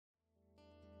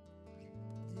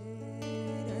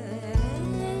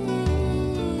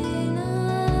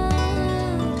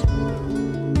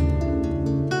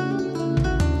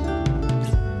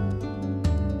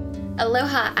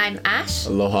Aloha, I'm Ash.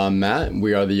 Aloha, I'm Matt.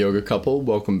 We are the Yoga Couple.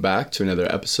 Welcome back to another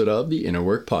episode of the Inner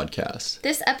Work Podcast.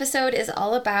 This episode is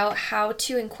all about how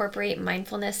to incorporate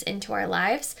mindfulness into our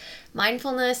lives.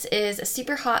 Mindfulness is a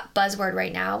super hot buzzword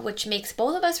right now, which makes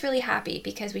both of us really happy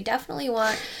because we definitely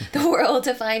want the world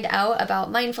to find out about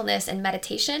mindfulness and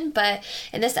meditation. But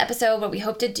in this episode, what we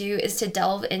hope to do is to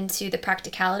delve into the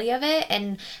practicality of it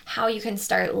and how you can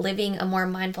start living a more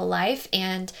mindful life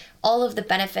and all of the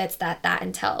benefits that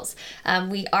entails.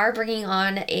 We are bringing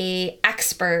on an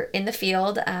expert in the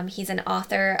field. He's an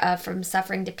author of From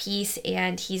Suffering to Peace,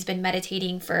 and he's been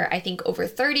meditating for, I think, over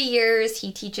 30 years.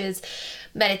 He teaches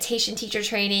meditation teacher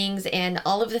trainings and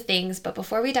all of the things. But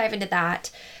before we dive into that,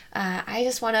 I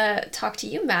just want to talk to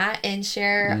you, Matt, and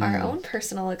share our own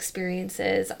personal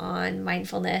experiences on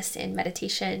mindfulness and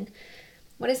meditation.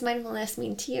 What does mindfulness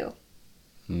mean to you?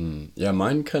 Yeah,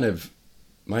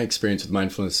 my experience with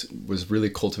mindfulness was really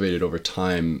cultivated over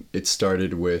time. It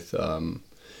started with,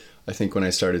 I think when I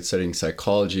started studying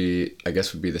psychology, I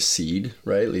guess would be the seed,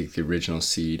 right? Like the original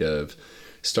seed of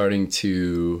starting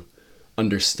to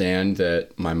understand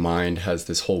that my mind has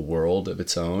this whole world of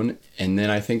its own. And then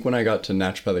I think when I got to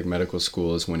naturopathic medical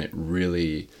school is when it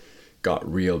really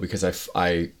got real, because I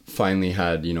finally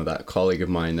had, that colleague of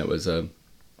mine that was a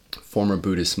former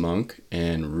Buddhist monk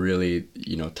and really,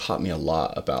 taught me a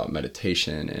lot about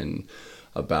meditation and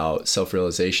about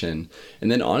self-realization.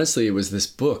 And then honestly, it was this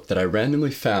book that I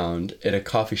randomly found at a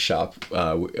coffee shop.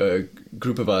 A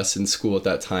group of us in school at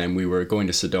that time, we were going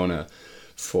to Sedona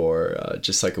for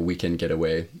just like a weekend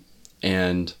getaway.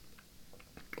 And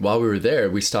while we were there,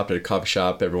 we stopped at a coffee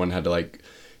shop. Everyone had to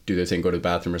do their thing, go to the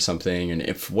bathroom or something. And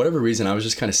if for whatever reason, I was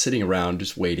just kind of sitting around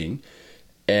just waiting.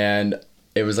 And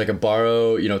it was like a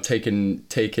borrow, take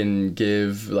and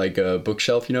give, like a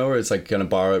bookshelf, where it's like gonna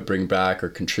borrow it, bring back, or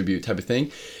contribute type of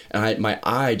thing. And my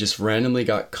eye just randomly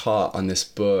got caught on this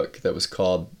book that was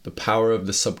called The Power of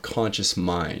the Subconscious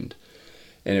Mind.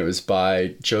 And it was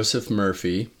by Joseph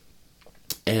Murphy.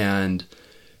 And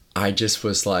I just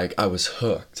was I was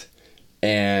hooked.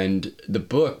 And the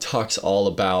book talks all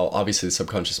about, obviously, the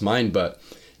subconscious mind, but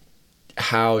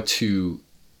how to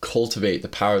cultivate the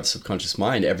power of the subconscious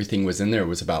mind. Everything was in there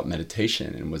was about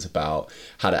meditation and was about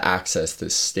how to access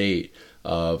this state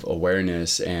of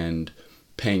awareness and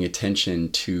paying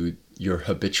attention to your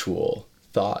habitual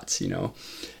thoughts,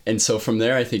 And so from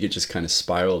there, I think it just kind of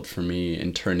spiraled for me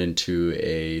and turned into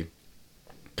a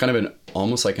kind of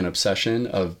almost like an obsession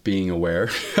of being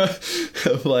aware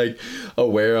of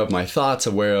aware of my thoughts,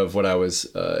 aware of what I was,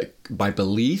 my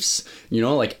beliefs,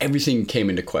 everything came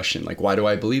into question. Why do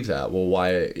I believe that? Well,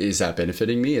 why is that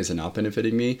benefiting me? Is it not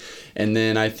benefiting me? And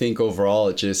then I think overall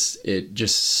it just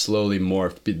slowly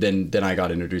morphed. Then I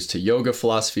got introduced to yoga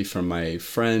philosophy from my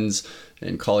friends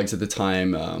and colleagues at the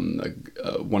time.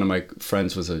 One of my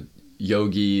friends was a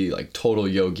yogi, total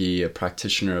yogi, a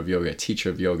practitioner of yoga, a teacher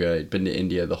of yoga. I'd been to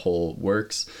India, the whole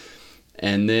works.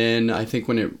 And then I think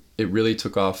when it really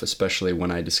took off, especially when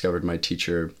I discovered my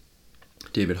teacher,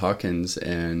 David Hawkins,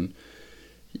 and,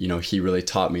 he really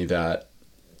taught me that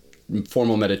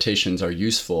formal meditations are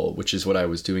useful, which is what I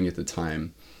was doing at the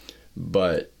time.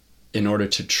 But in order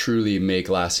to truly make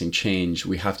lasting change,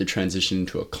 we have to transition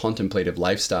into a contemplative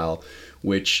lifestyle,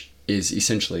 which is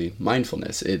essentially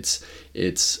mindfulness. It's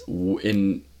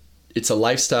a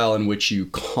lifestyle in which you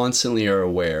constantly are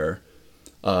aware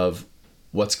of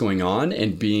what's going on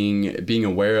and being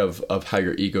aware of how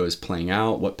your ego is playing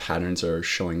out, what patterns are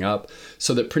showing up,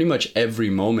 so that pretty much every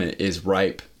moment is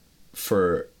ripe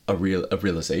for a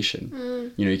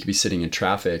realization. You could be sitting in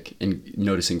traffic and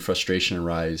noticing frustration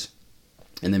arise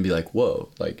and then be like, whoa,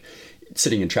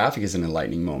 sitting in traffic is an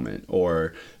enlightening moment.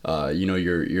 Or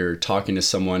you're talking to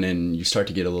someone and you start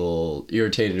to get a little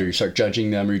irritated, or you start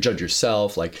judging them, or you judge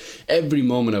yourself. Every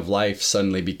moment of life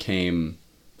suddenly became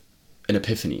an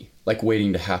epiphany,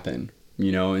 waiting to happen,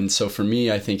 And so for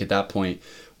me, I think at that point,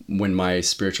 when my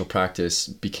spiritual practice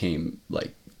became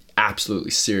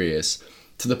absolutely serious,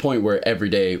 to the point where every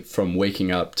day from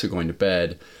waking up to going to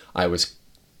bed, I was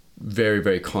very,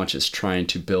 very conscious trying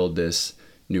to build this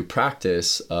new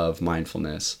practice of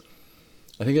mindfulness.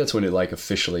 I think that's when it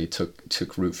officially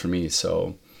took root for me.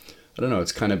 So I don't know,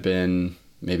 it's kind of been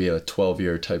maybe a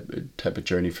 12-year type of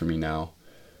journey for me now.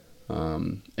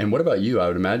 And what about you? I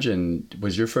would imagine,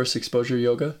 was your first exposure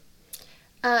yoga?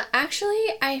 Actually,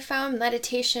 I found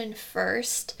meditation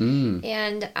first,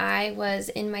 and I was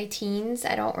in my teens.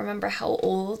 I don't remember how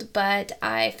old, but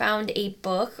I found a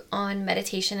book on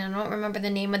meditation. I don't remember the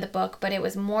name of the book, but it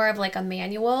was more of a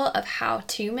manual of how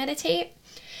to meditate.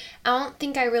 I don't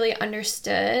think I really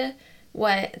understood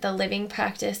what the living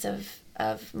practice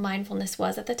of mindfulness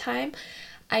was at the time.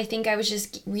 I think I was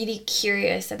just really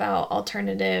curious about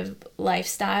alternative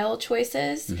lifestyle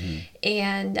choices.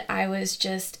 And I was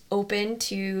just open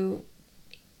to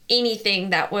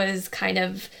anything that was kind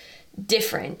of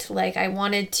different. Like I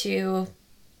wanted to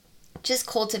just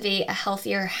cultivate a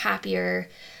healthier, happier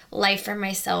life for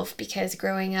myself, because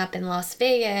growing up in Las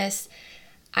Vegas,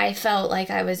 I felt like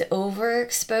I was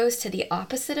overexposed to the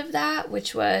opposite of that,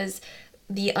 which was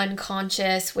the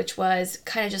unconscious, which was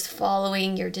kind of just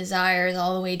following your desires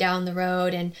all the way down the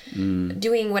road and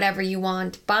doing whatever you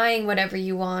want, buying whatever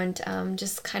you want,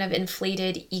 just kind of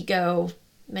inflated ego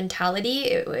mentality.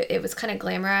 It was kind of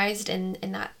glamorized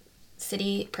in that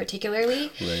city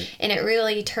particularly. Right. And it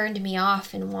really turned me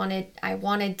off, and I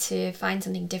wanted to find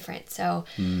something different. So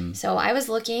I was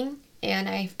looking, and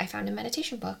I found a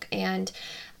meditation book, and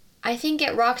I think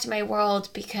it rocked my world,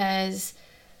 because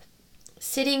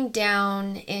sitting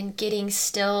down and getting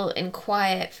still and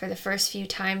quiet for the first few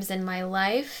times in my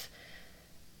life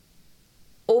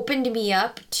opened me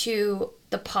up to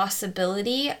the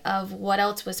possibility of what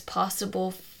else was possible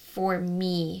for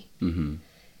me.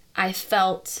 I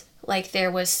felt like there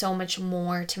was so much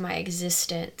more to my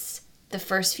existence the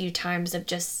first few times of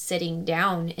just sitting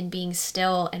down and being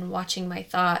still and watching my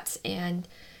thoughts and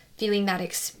feeling that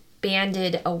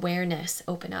expanded awareness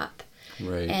open up.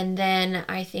 Right. And then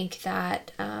I think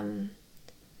that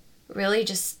really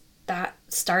just that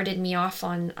started me off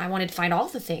on, I wanted to find all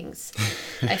the things.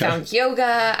 I found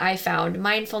yoga, I found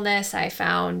mindfulness, I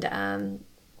found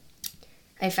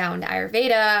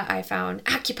Ayurveda, I found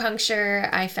acupuncture,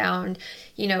 I found,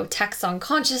 texts on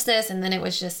consciousness, and then it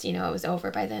was just, it was over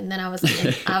by then. Then I was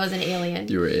an alien.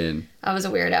 You were in. I was a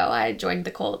weirdo. I joined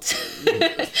the cult.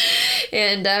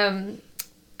 And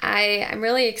I'm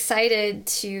really excited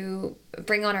to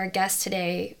bring on our guest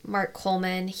today, Mark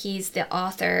Coleman. He's the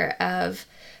author of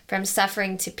From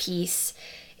Suffering to Peace.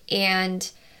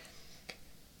 And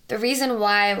the reason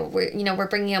why we're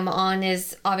bringing him on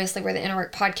is obviously we're the Inner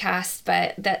Work podcast,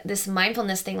 but that this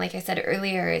mindfulness thing, like I said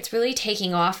earlier, it's really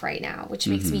taking off right now, which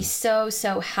makes me so,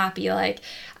 so happy. Like,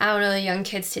 I don't know, the young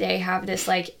kids today have this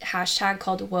like hashtag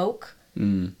called woke,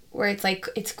 where it's like,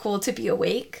 it's cool to be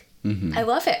awake. I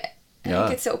love it. I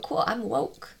think it's so cool. I'm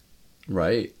woke.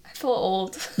 Right. I feel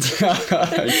old.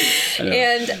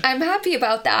 And I'm happy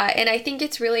about that. And I think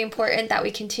it's really important that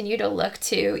we continue to look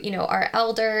to, our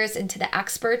elders and to the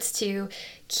experts to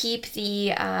keep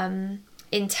the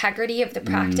integrity of the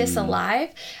practice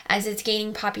alive as it's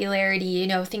gaining popularity.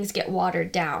 Things get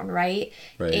watered down, right?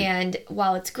 And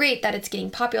while it's great that it's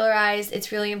getting popularized,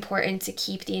 it's really important to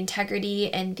keep the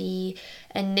integrity and the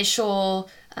initial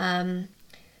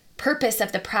purpose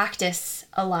of the practice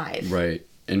alive. Right.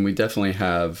 And we definitely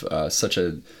have such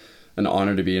an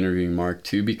honor to be interviewing Mark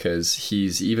too, because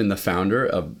he's even the founder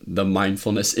of the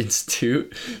Mindfulness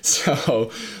Institute.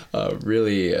 So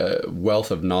really a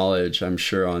wealth of knowledge, I'm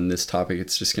sure, on this topic.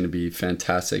 It's just going to be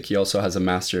fantastic. He also has a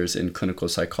master's in clinical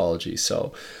psychology.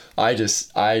 So I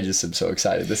just am so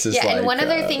excited. This is and one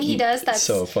other thing he does that's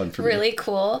so fun for really me.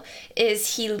 Cool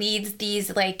is he leads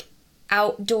these like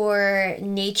outdoor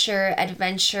nature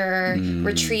adventure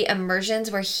retreat immersions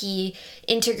where he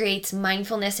integrates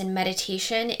mindfulness and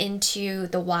meditation into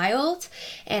the wild,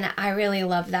 and I really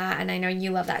love that, and I know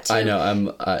you love that too. I know. I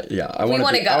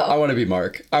want to go. I want to be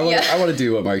Mark. I want to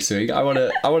do what Mark's doing. I want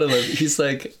to live. He's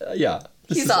like,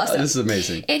 He's awesome. This is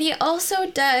amazing. And he also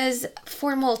does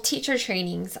formal teacher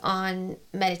trainings on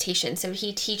meditation. So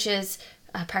he teaches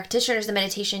practitioners of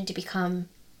meditation to become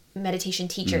meditation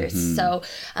teachers. So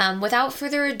without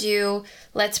further ado,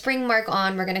 let's bring Mark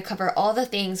on. We're going to cover all the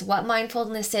things, what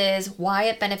mindfulness is, why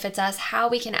it benefits us, how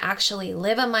we can actually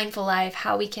live a mindful life,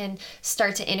 how we can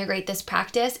start to integrate this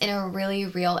practice in a really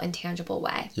real and tangible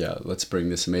way. Yeah, let's bring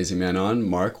this amazing man on.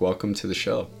 Mark, welcome to the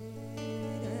show.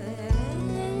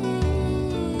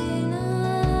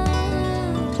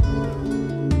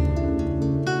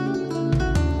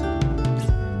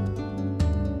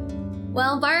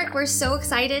 Well, Mark, we're so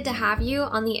excited to have you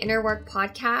on the Inner Work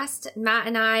podcast. Matt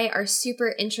and I are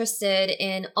super interested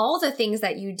in all the things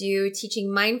that you do,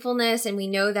 teaching mindfulness, and we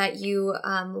know that you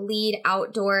lead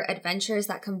outdoor adventures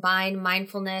that combine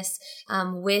mindfulness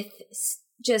with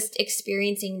just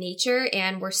experiencing nature,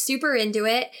 and we're super into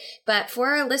it. But for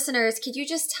our listeners, could you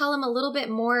just tell them a little bit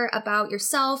more about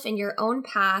yourself and your own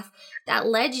path that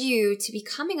led you to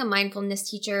becoming a mindfulness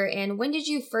teacher, and when did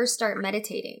you first start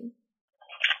meditating?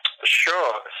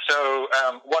 Sure. So,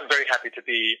 one, very happy to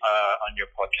be on your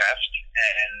podcast.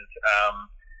 And,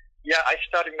 I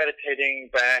started meditating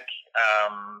back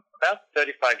about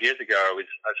 35 years ago. I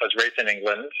was raised in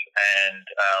England, and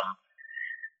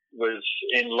was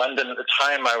in London at the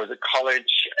time. I was at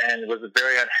college and was a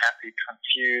very unhappy,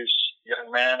 confused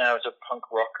young man. I was a punk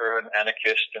rocker, an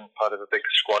anarchist, and part of a big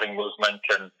squatting movement.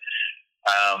 And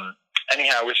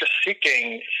anyhow, I was just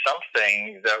seeking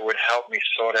something that would help me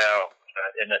sort out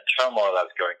in the turmoil I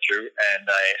was going through. And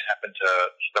I happened to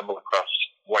stumble across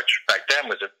what back then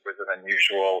was an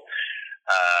unusual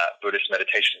Buddhist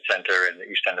meditation center in the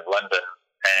East End of London,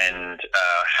 and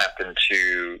happened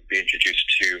to be introduced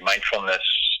to mindfulness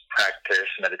practice,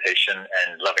 meditation,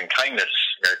 and loving kindness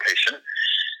meditation.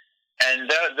 And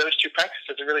those two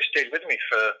practices have really stayed with me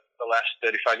for the last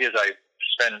 35 years. I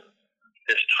spent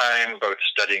this time both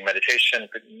studying meditation,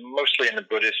 but mostly in the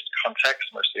Buddhist context,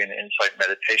 mostly in the insight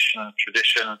meditation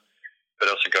tradition, but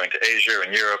also going to Asia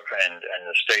and Europe and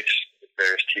the States with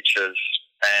various teachers,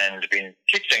 and been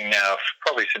teaching now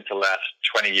probably since the last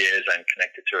 20 years. I'm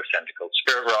connected to a center called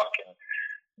Spirit Rock in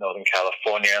Northern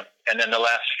California. And then the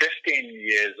last 15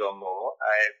 years or more,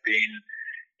 I've been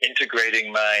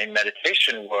integrating my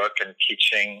meditation work and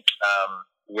teaching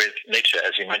with nature.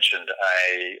 As you mentioned,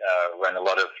 I run a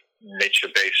lot of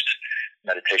nature-based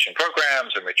meditation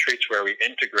programs and retreats where we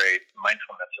integrate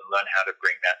mindfulness and learn how to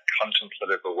bring that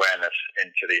contemplative awareness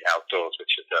into the outdoors,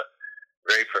 which is a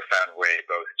very profound way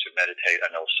both to meditate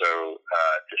and also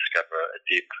discover a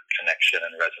deep connection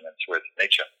and resonance with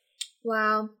nature.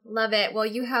 Wow, love it. Well,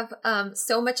 you have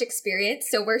so much experience,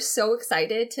 so we're so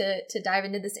excited to dive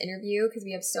into this interview because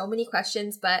we have so many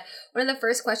questions. But one of the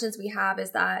first questions we have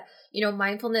is that,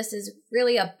 mindfulness is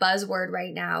really a buzzword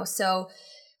right now. So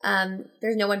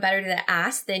there's no one better to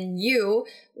ask than you.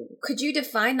 Could you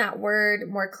define that word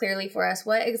more clearly for us?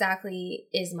 What exactly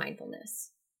is mindfulness?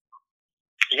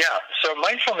 Yeah, so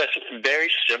mindfulness, very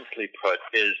simply put,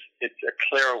 it's a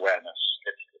clear awareness.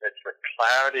 It's a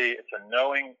clarity, it's a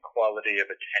knowing quality of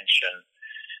attention.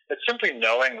 It's simply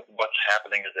knowing what's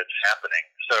happening as it's happening.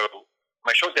 So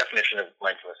my short definition of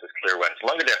mindfulness is clear awareness.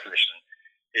 Longer definition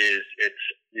is it's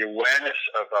the awareness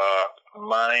of our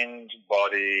mind,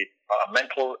 body, our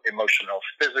mental, emotional,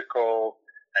 physical,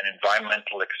 and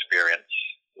environmental experience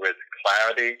with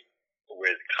clarity,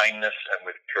 with kindness, and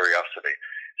with curiosity.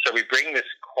 So we bring this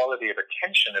quality of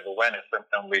attention, of awareness,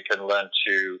 and we can learn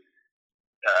to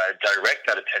direct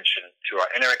that attention to our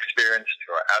inner experience, to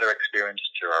our outer experience,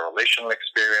 to our relational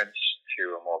experience,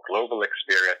 to a more global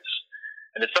experience.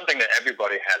 And it's something that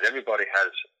everybody has. Everybody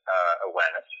has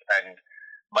awareness. And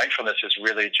mindfulness is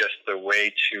really just the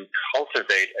way to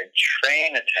cultivate and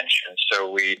train attention so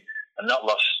we are not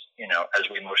lost, as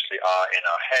we mostly are in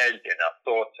our head, in our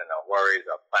thoughts, in our worries,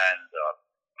 our plans, our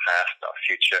past, our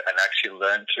future, and actually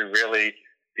learn to really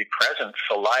be present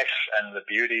for life and the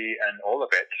beauty and all of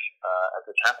it as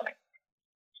it's happening.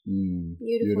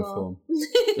 Beautiful.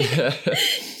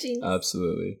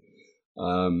 Absolutely.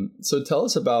 So tell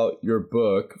us about your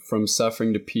book, From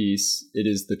Suffering to Peace. It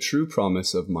is the true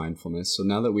promise of mindfulness. So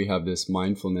now that we have this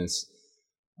mindfulness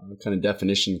kind of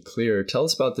definition clear, tell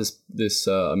us about this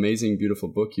amazing, beautiful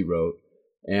book you wrote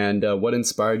and what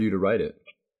inspired you to write it.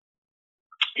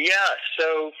 Yeah,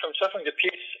 so From Suffering to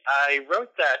Peace, I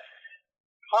wrote that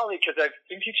partly because I've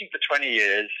been teaching for 20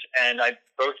 years, and I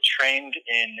both trained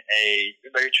in a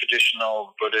very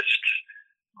traditional Buddhist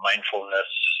mindfulness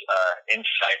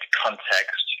insight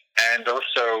context, and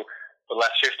also the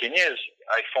last 15 years,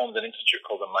 I formed an institute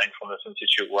called the Mindfulness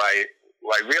Institute, where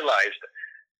I realized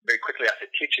very quickly after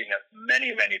teaching that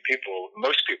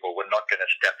most people were not going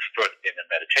to step foot in a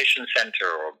meditation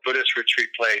center or a Buddhist retreat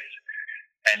place.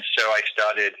 And so I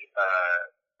started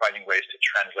finding ways to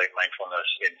translate mindfulness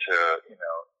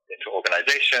into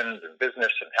organizations and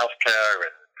business and healthcare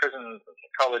and prisons and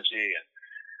psychology,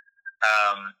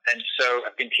 and so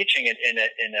I've been teaching it in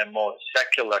a more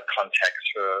secular context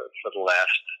for the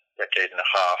last decade and a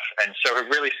half. And so I've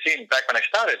really seen, back when I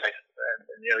started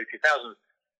in the early 2000s,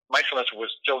 mindfulness was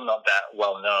still not that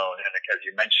well known, and as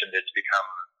you mentioned, it's become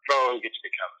vogue, it's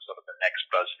become sort of the next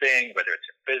buzz thing, whether it's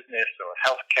in business or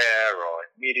healthcare or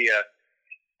in media.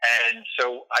 And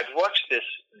so I've watched this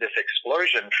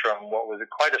explosion from what was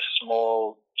quite a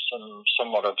small,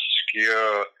 somewhat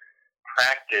obscure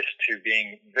practice to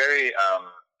being very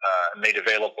made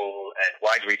available and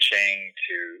wide-reaching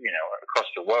to, across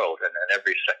the world. And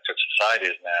every sector of society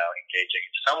is now engaging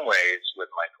in some ways with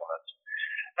mindfulness.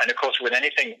 And of course, when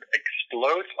anything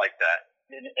explodes like that,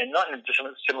 and not in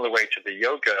a similar way to the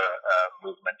yoga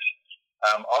movement,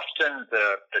 often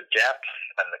the depth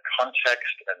and the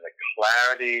context and the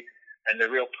clarity and the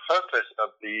real purpose of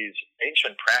these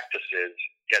ancient practices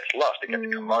gets lost. It gets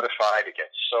commodified, it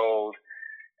gets sold,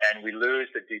 and we lose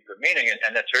the deeper meaning.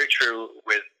 And that's very true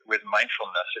with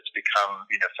mindfulness. It's become,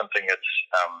 something that's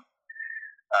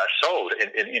sold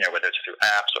in whether it's through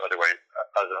apps or other way,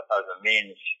 other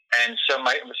means. And so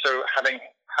having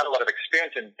had a lot of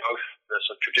experience in both the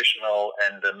sort of traditional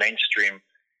and the mainstream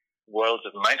worlds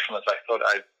of mindfulness, I thought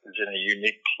I was in a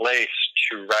unique place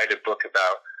to write a book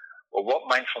about, well, what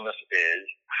mindfulness is.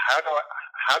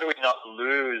 How do we not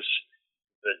lose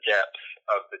the depth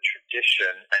of the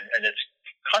tradition and its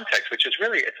context, which is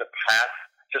really, it's a path,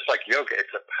 just like yoga,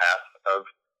 it's a path of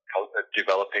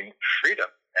developing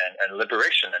freedom and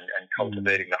liberation and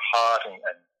cultivating the heart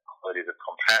and qualities of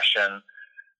compassion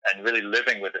and really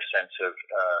living with a sense of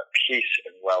peace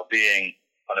and well-being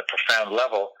on a profound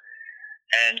level.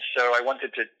 And so I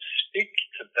wanted to speak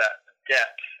to that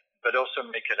depth, but also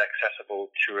make it accessible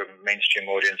to a mainstream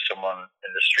audience, someone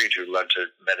in the street who loves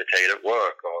to meditate at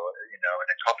work or, in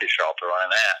a coffee shop or on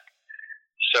an app.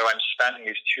 So I'm spanning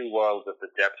these two worlds of the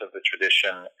depth of the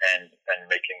tradition and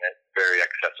making it very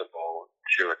accessible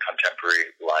to a contemporary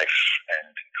life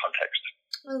and context.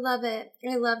 I love it.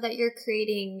 I love that you're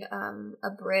creating a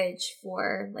bridge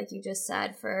for, like you just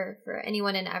said, for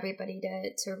anyone and everybody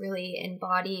to really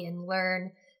embody and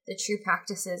learn the true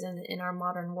practices in our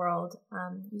modern world.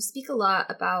 You speak a lot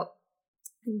about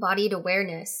embodied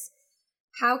awareness.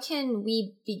 How can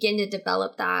we begin to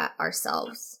develop that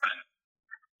ourselves?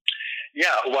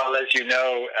 Yeah, well, as you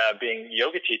know, being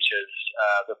yoga teachers,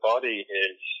 the body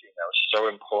is, so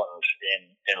important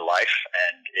in life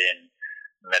and in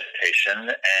meditation,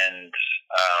 and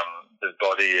the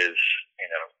body is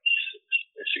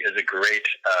a great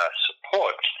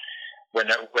support. When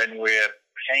we're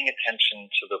paying attention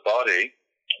to the body,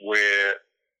 we're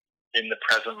in the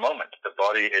present moment. The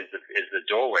body is the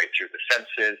doorway through the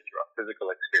senses, through our physical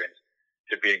experience,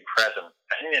 to being present.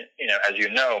 And as you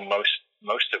know,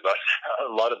 most of us,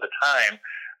 a lot of the time,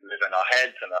 live in our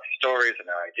heads and our stories and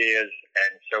our ideas,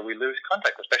 and so we lose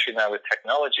contact, especially now with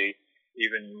technology,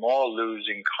 even more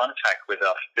losing contact with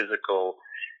our physical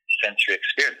sensory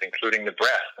experience, including the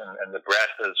breath. And the breath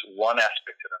as one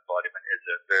aspect of embodiment is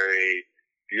a very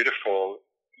beautiful,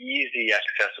 easy,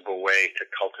 accessible way to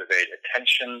cultivate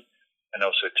attention and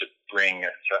also to bring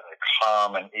a certain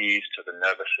calm and ease to the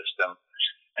nervous system.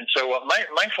 And so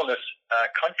mindfulness,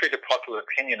 contrary to popular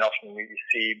opinion, often we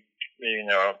see,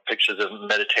 pictures of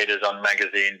meditators on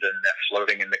magazines and they're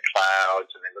floating in the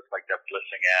clouds and they look like they're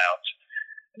blissing out.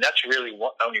 And that's really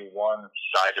only one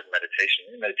side of meditation.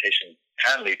 Meditation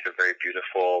can lead to very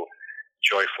beautiful,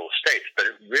 joyful states, but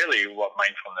really what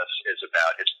mindfulness is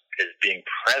about is being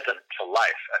present to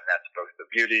life, and that's both the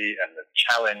beauty and the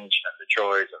challenge and the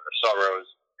joys and the sorrows.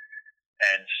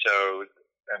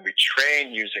 And we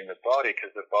train using the body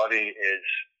because the body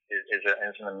is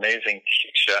an amazing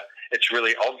teacher. It's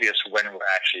really obvious when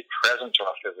we're actually present to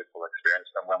our physical experience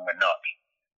and when we're not.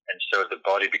 And so the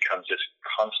body becomes this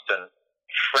constant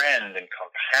friend and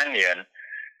companion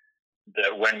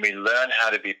that when we learn how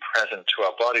to be present to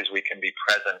our bodies, we can be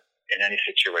present in any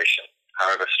situation,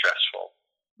 however stressful.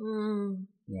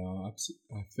 Yeah,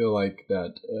 I feel like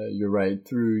that you're right.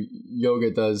 Through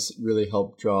yoga does really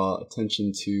help draw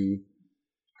attention to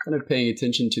kind of paying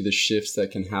attention to the shifts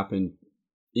that can happen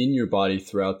in your body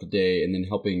throughout the day and then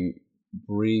helping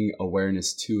bring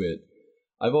awareness to it.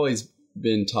 I've always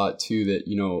been taught too that,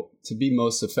 to be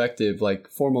most effective, like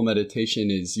formal meditation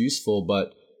is useful,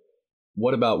 but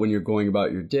what about when you're going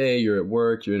about your day, you're at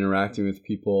work, you're interacting with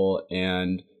people,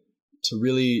 and to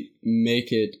really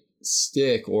make it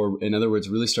stick, or in other words,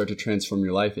 really start to transform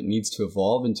your life, it needs to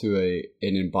evolve into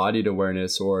an embodied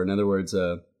awareness, or in other words,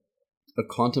 a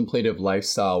contemplative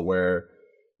lifestyle where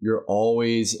you're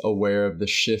always aware of the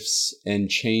shifts and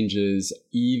changes,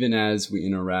 even as we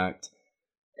interact.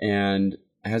 And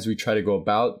as we try to go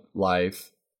about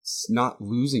life, not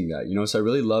losing that, So I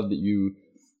really love that you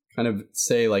kind of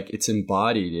say like it's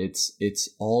embodied. It's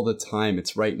all the time.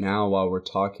 It's right now while we're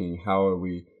talking. How are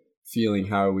we feeling?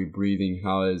 How are we breathing?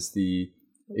 How is the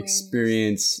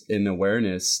experience and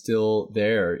awareness still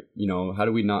there? How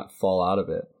do we not fall out of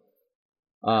it?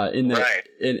 Right.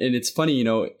 And it's funny,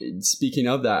 speaking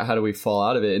of that, how do we fall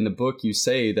out of it? In the book, you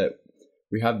say that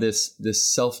we have this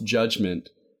self-judgment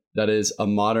that is a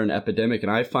modern epidemic.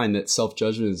 And I find that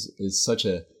self-judgment is such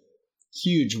a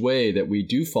huge way that we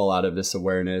do fall out of this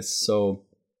awareness. So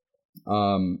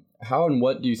how and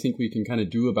what do you think we can kind of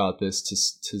do about this to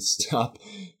stop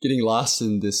getting lost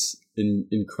in this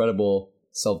incredible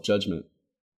self-judgment?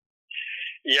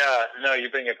 Yeah, no, you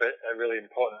bring up a really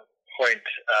important point.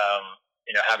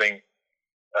 Having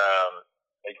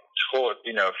taught,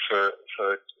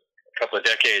 for a couple of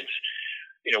decades,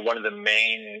 one of the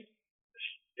main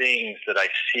things that I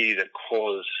see that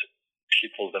cause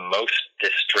people the most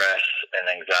distress and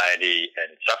anxiety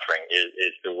and suffering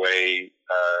is the way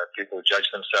people judge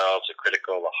themselves, are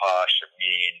critical, are harsh, are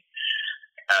mean.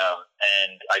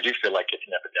 And I do feel like it's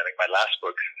an epidemic. My last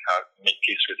book, How to Make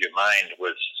Peace with Your Mind,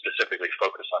 was specifically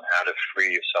focused on how to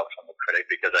free yourself from the critic,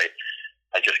 because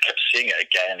I just kept seeing it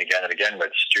again and again and again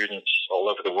with students all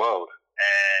over the world.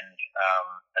 And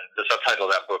the subtitle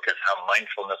of that book is How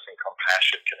Mindfulness and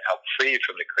Compassion Can Help Free You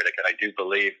from the Critic. And I do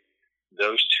believe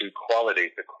those two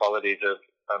qualities, the qualities of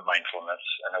mindfulness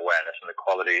and awareness and the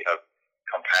quality of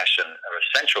compassion, are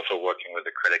essential for working with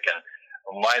the critic. And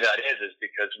why that is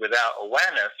because without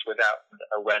awareness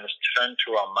turn to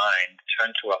our mind,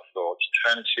 turn to our thoughts,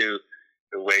 turn to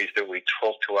the ways that we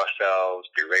talk to ourselves,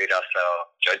 berate ourselves,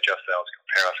 judge ourselves,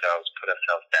 compare ourselves, put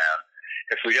ourselves down.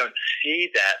 If we don't see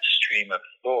that stream of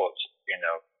thoughts,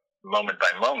 moment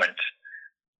by moment,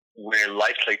 we're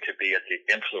likely to be at the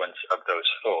influence of those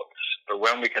thoughts. But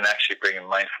when we can actually bring in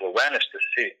mindful awareness to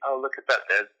see, oh, look at that,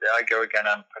 there I go again,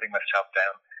 I'm putting myself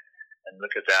down. And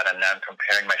look at that, and now I'm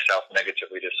comparing myself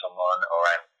negatively to someone, or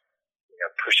I'm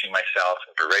pushing myself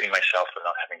and berating myself for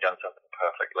not having done something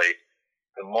perfectly.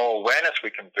 The more awareness we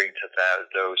can bring to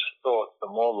those thoughts, the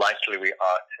more likely we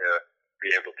are to be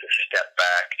able to step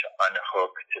back, to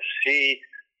unhook, to see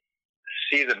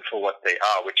them for what they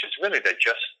are, which is really they're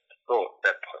just thoughts.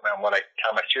 And what I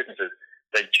tell my students is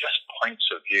they're just points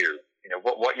of view.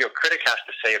 What your critic has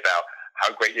to say about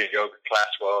how great your yoga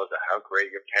class was, or how great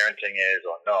your parenting is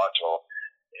or not, or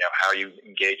how you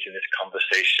engage in this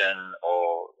conversation,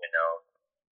 or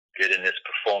did in this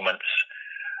performance.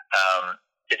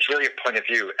 It's really a point of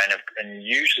view, and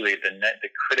usually the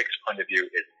critic's point of view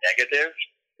is negative.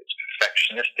 It's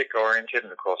perfectionistic oriented,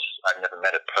 and of course, I've never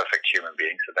met a perfect human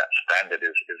being, so that standard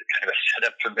is kind of a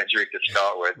setup for misery to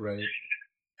start with. Right.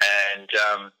 And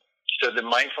so the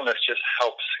mindfulness just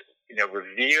helps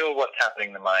reveal what's happening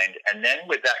in the mind, and then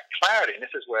with that clarity, and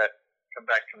this is where I come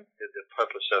back to the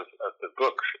purpose of the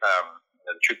book,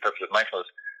 the true purpose of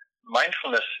mindfulness.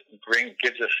 Mindfulness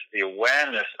gives us the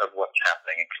awareness of what's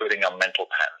happening, including our mental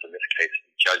patterns, in this case,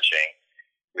 judging,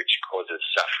 which causes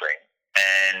suffering.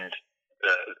 And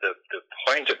the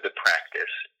point of the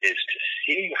practice is to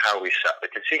see how we suffer,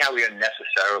 to see how we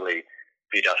unnecessarily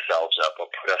beat ourselves up or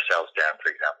put ourselves down,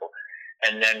 for example.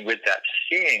 And then with that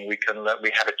seeing, we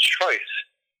have a choice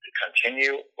to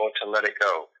continue or to let it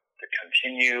go, to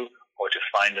continue or to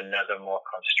find another more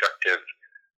constructive,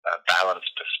 balanced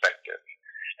perspective.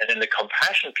 And then the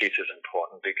compassion piece is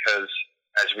important because,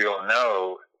 as we all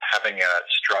know, having a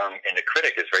strong inner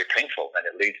critic is very painful, and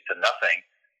it leads to nothing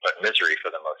but misery for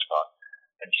the most part.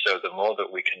 And so the more that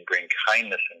we can bring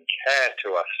kindness and care to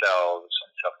ourselves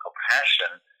and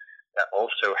self-compassion, that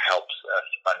also helps us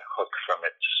unhook from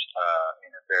its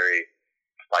very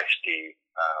feisty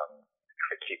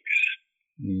critiques.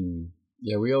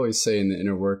 Yeah, we always say in the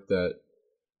inner work that,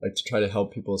 like, to try to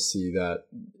help people see that.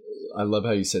 I love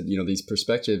how you said, these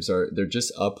perspectives they're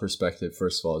just a perspective.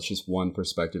 First of all, it's just one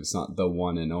perspective. It's not the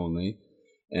one and only.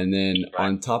 And then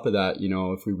on top of that,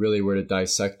 if we really were to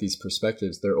dissect these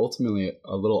perspectives, they're ultimately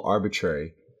a little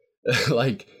arbitrary.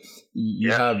 Like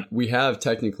we have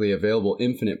technically available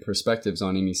infinite perspectives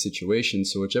on any situation.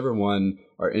 So whichever one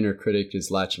our inner critic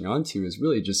is latching onto is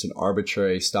really just an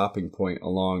arbitrary stopping point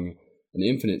along an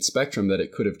infinite spectrum that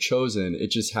it could have chosen.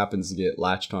 It just happens to get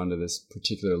latched onto this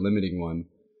particular limiting one.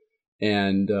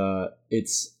 And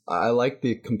I like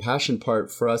the compassion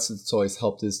part. For us, it's always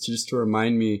helped is just to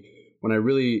remind me when I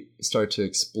really start to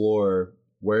explore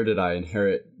where did my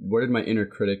inner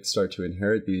critic start to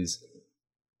inherit these.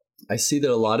 I see that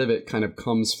a lot of it kind of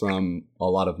comes from a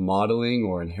lot of modeling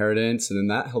or inheritance, and then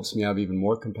that helps me have even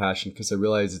more compassion because I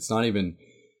realize it's not even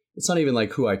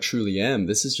like who I truly am.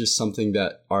 This is just something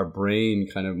that our brain,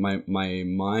 kind of my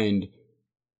mind,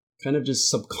 kind of just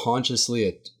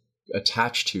subconsciously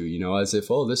attached to, as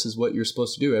if, oh, this is what you're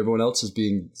supposed to do. Everyone else is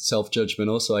being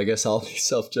self-judgmental, so I guess I'll be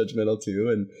self-judgmental too.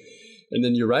 And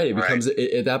then you're right. It becomes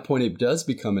at that point it does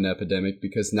become an epidemic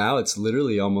because now it's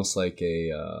literally almost like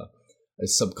a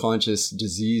subconscious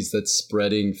disease that's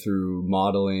spreading through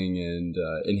modeling and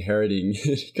inheriting,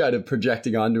 kind of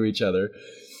projecting onto each other.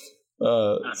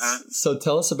 So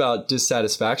tell us about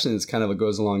dissatisfaction. It's kind of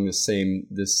goes along this same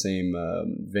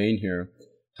vein here.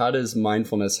 How does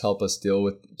mindfulness help us deal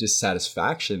with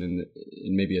dissatisfaction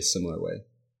in maybe a similar way?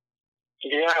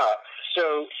 Yeah.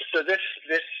 So this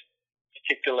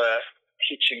particular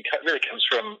teaching really comes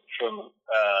from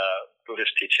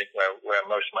Buddhist teaching, where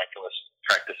most mindfulness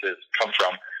practices come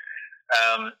from,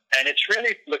 and it's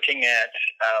really looking at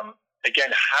again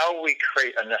how we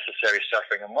create unnecessary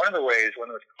suffering. And one of the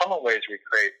most common ways we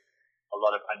create a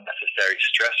lot of unnecessary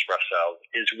stress for ourselves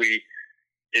is we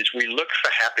is we look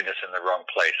for happiness in the wrong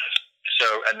place. So,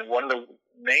 and one of the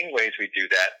main ways we do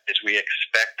that is we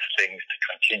expect things to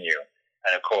continue.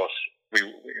 And of course,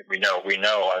 we know,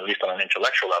 at least on an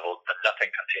intellectual level, that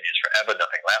nothing continues forever,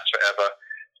 nothing lasts forever.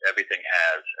 Everything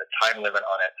has a time limit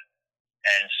on it.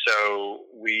 And so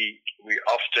we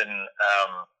often,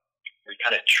 we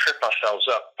kind of trip ourselves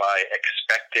up by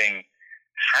expecting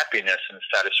happiness and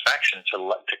satisfaction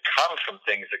to come from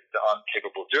things that aren't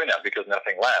capable of doing that, because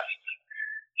nothing lasts.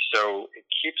 So it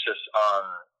keeps us on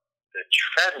the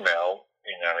treadmill,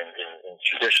 in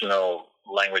traditional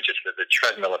languages, the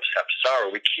treadmill of samsara.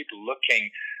 We keep looking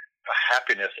for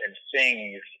happiness in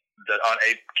things that aren't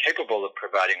capable of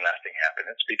providing lasting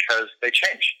happiness because they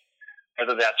change.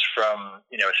 Whether that's from,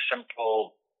 a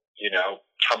simple,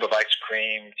 tub of ice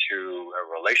cream to a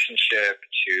relationship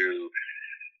to,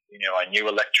 a new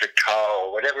electric car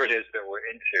or whatever it is that we're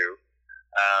into.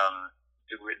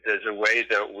 There's a way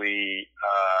that we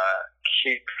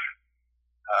keep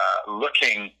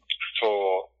looking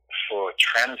for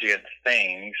transient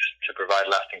things to provide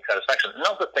lasting satisfaction.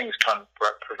 Not that things can't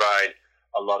provide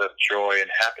a lot of joy and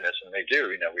happiness, and they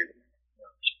do.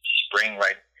 Spring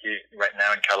right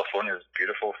now in California is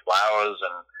beautiful flowers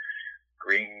and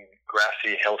green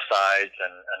grassy hillsides,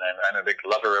 and I'm a big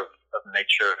lover of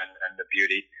nature and the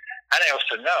beauty. And I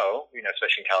also know,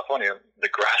 especially in California,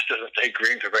 the grass doesn't stay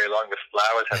green for very long. The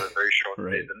flowers have a very short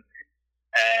Right. season,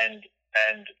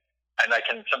 and I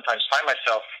can sometimes find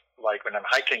myself, like when I'm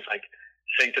hiking, like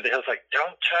saying to the hills, like,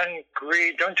 don't turn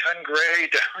green, don't turn gray,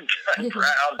 don't turn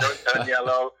brown, don't turn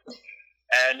yellow.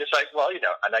 And it's like, well,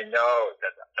 and I know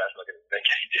that that's not going to make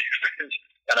any difference,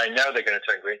 and I know they're going to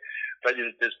turn green, but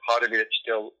there's part of me that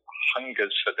still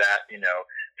hungers for that,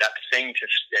 that thing to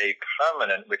stay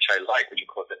permanent, which I like, which of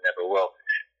course it never will.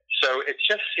 So it's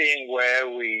just seeing where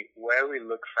we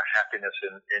look for happiness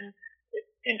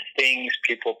in things,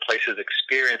 people, places,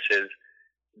 experiences,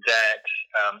 that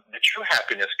the true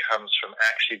happiness comes from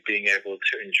actually being able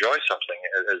to enjoy something,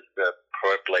 as the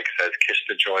poet Blake says, kiss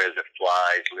the joy as it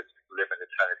flies, live in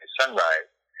eternity sunrise.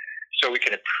 So we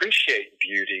can appreciate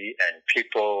beauty and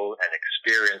people and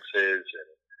experiences and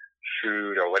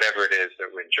food or whatever it is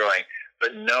that we're enjoying,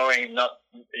 but knowing not,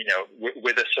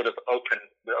 with a sort of open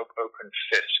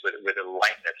fist, with a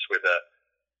lightness, with a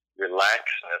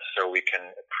relaxedness, so we can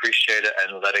appreciate it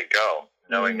and let it go,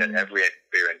 knowing that every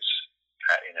experience,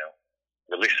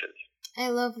 releases. I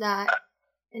love that.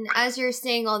 And as you're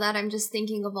saying all that, I'm just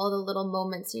thinking of all the little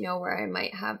moments, where I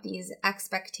might have these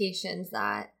expectations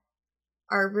that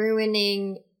are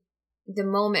ruining the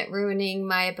moment, ruining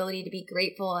my ability to be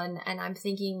grateful. And I'm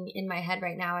thinking in my head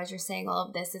right now, as you're saying all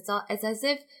of this, it's as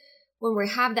if when we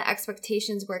have the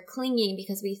expectations, we're clinging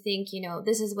because we think,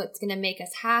 this is what's going to make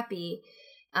us happy.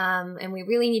 And we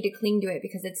really need to cling to it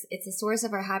because it's a source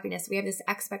of our happiness. We have this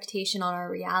expectation on our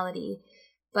reality,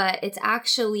 but it's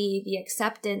actually the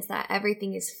acceptance that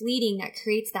everything is fleeting that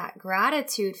creates that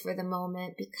gratitude for the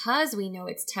moment, because we know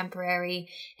it's temporary,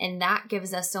 and that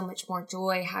gives us so much more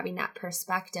joy, having that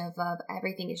perspective of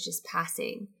everything is just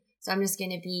passing. So I'm just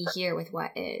going to be here with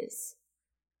what is.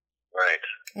 Right.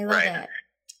 I love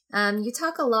it. You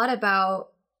talk a lot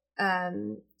about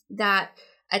that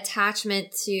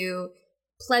attachment to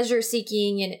pleasure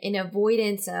seeking and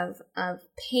avoidance of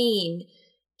pain.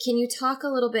 Can you talk a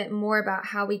little bit more about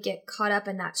how we get caught up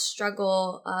in that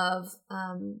struggle of,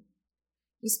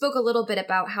 you spoke a little bit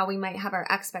about how we might have our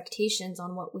expectations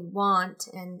on what we want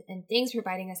and things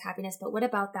providing us happiness, but what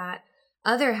about that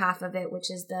other half of it, which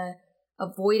is the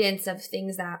avoidance of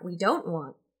things that we don't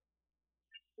want?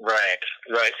 Right.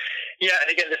 Yeah,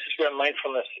 and again, this is where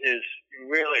mindfulness is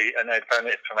really, and I found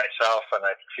it for myself, and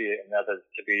I see it in others,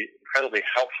 to be incredibly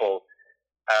helpful.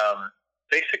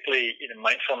 Basically,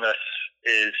 mindfulness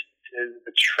is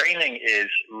the training is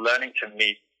learning to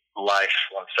meet life,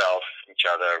 oneself, each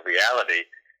other, reality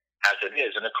as it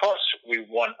is. And of course, we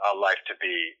want our life to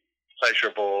be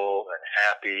pleasurable and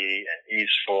happy and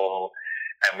easeful,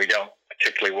 and we don't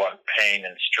particularly want pain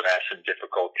and stress and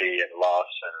difficulty and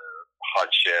loss and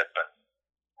hardship.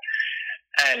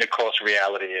 And of course,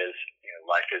 reality is,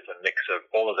 life is a mix of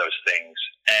all of those things.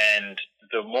 And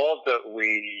the more that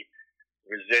we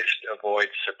resist, avoid,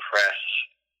 suppress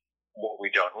what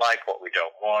we don't like, what we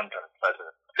don't want,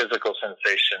 unpleasant physical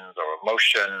sensations or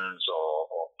emotions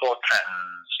or thought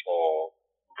patterns or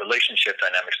relationship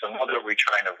dynamics, the more that we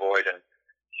try and avoid and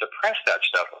suppress that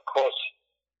stuff. Of course,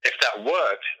 if that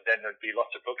worked, then there'd be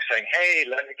lots of books saying, hey,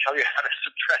 let me tell you how to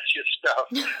suppress your stuff.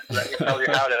 Let me tell you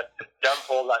how to dump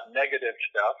all that negative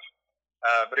stuff.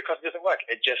 But of course, it doesn't work.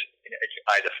 It just, it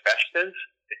either festers,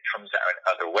 it comes out in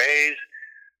other ways.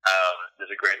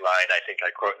 There's a great line I think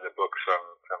I quote in the book from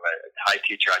a Thai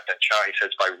teacher, Ajahn Chah. He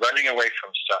says, "By running away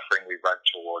from suffering, we run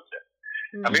towards it."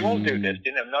 And we all do this.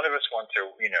 None of us want to,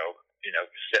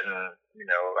 sit and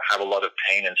have a lot of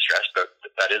pain and stress, but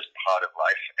that is part of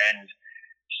life. And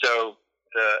so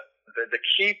the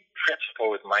key principle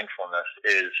with mindfulness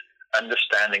is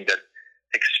understanding that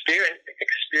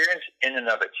experience in and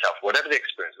of itself, whatever the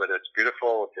experience, whether it's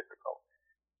beautiful or difficult,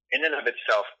 in and of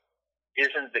itself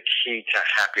isn't the key to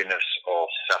happiness or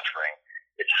suffering.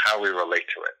 It's how we relate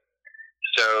to it.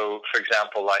 So, for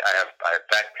example, I have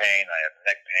back pain, I have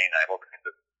neck pain, I have all kinds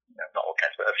of, not all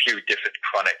kinds, but a few different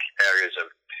chronic areas of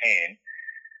pain.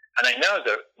 And I know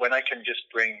that when I can just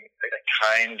bring a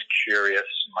kind, curious,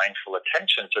 mindful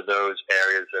attention to those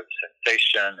areas of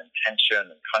sensation and tension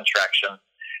and contraction,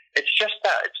 it's just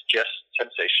that. It's just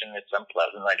sensation. It's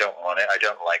unpleasant. I don't want it. I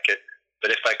don't like it.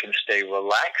 But if I can stay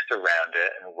relaxed around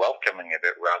it and welcoming of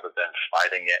it rather than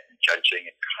fighting it and judging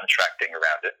and contracting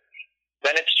around it,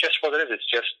 then it's just what it is.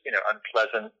 It's just,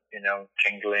 unpleasant,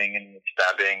 tingling and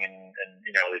stabbing and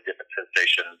all these different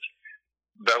sensations.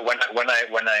 But when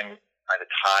I'm either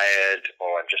tired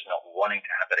or I'm just not wanting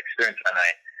to have that experience and I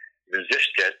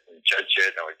resist it and judge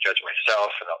it or judge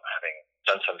myself for not having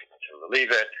done something to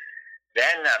relieve it,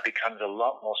 then that becomes a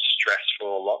lot more stressful,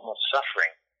 a lot more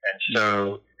suffering. And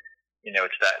so,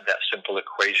 it's that simple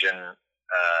equation,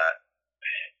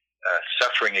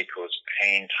 suffering equals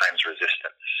pain times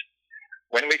resistance.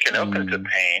 When we can open to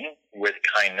pain with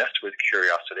kindness, with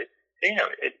curiosity,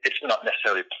 it's not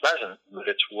necessarily pleasant, but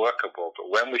it's workable. But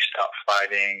when we start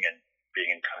fighting and being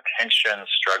in contention,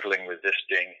 struggling,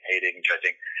 resisting, hating,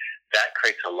 judging, that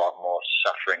creates a lot more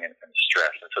suffering and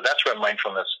stress. And so that's where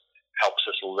mindfulness helps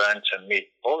us learn to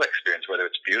meet all experience, whether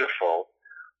it's beautiful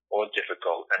or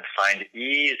difficult, and find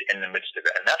ease in the midst of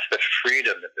it. And that's the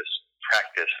freedom that this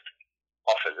practice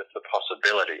offers. It's the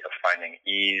possibility of finding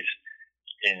ease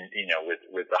in,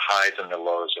 with the highs and the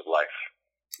lows of life.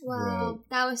 Wow,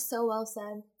 That was so well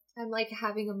said. I'm like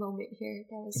having a moment here.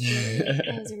 That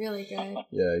was really good.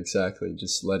 Yeah, exactly.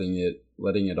 Just letting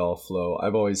it all flow.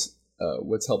 I've always,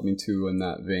 what's helped me too in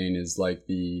that vein is like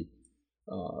the,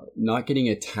 not getting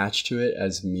attached to it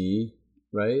as me,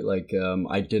 right? Like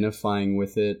identifying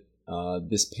with it,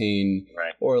 this pain,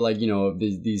 right. Or like,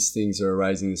 these things are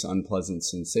arising, these unpleasant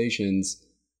sensations.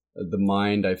 The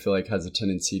mind, I feel like, has a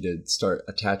tendency to start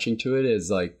attaching to it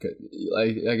as like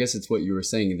I guess it's what you were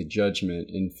saying, the judgment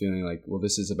and feeling like, well,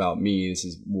 this is about me. This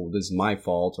is my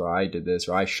fault, or I did this,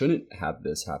 or I shouldn't have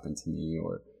this happen to me,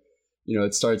 or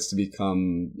it starts to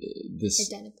become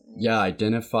this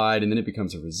identified, and then it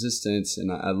becomes a resistance. And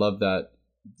I love that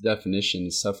definition.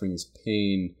 Suffering is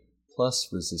pain plus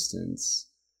resistance,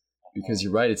 because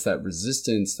you're right, it's that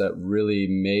resistance that really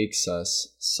makes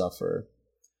us suffer.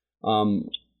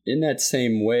 In that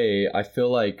same way, I feel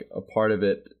like a part of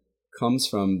it comes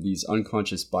from these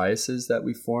unconscious biases that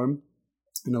we form.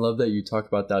 And I love that you talk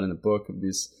about that in the book, of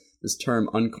this term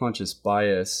unconscious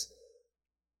bias.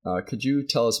 Could you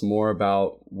tell us more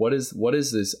about what is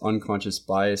this unconscious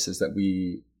biases that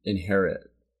we inherit?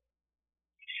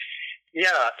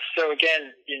 Yeah. So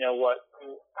again,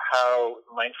 how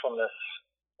mindfulness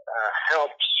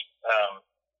helps,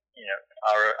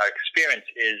 our experience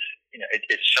is,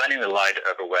 it's shining the light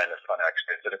of awareness on our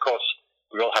experience. And of course,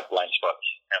 we all have blind spots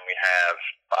and we have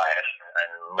bias,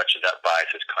 and much of that bias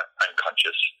is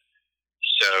unconscious.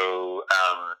 So,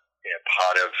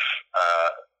 part of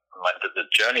the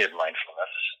journey of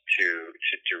mindfulness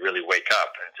to really wake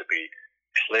up and to be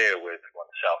clear with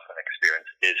oneself and experience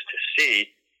is to see,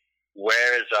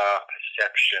 where is our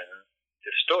perception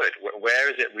distorted?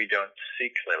 Where is it we don't see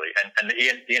clearly? And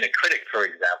the inner critic, for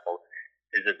example,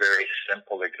 is a very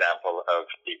simple example of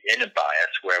the inner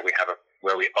bias, where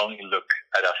we only look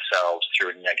at ourselves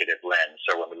through a negative lens.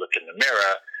 So when we look in the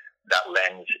mirror, that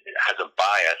lens has a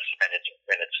bias, and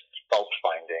it's fault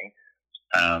finding.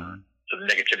 So the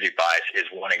negativity bias is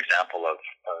one example of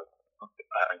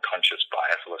unconscious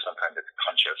bias, although sometimes it's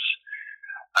conscious.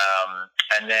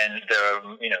 And then there are,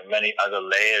 many other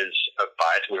layers of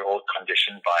bias. We're all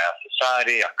conditioned by our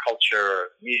society, our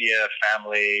culture, media,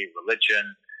 family,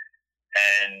 religion,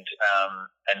 and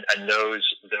those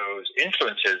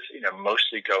influences,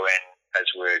 mostly go in as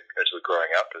we're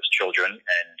growing up as children,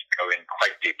 and go in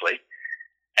quite deeply,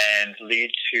 and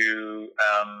lead to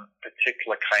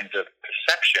particular kinds of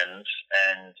perceptions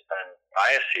and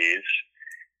biases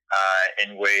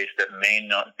in ways that may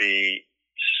not be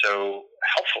so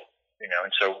helpful,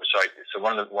 And so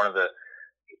one of the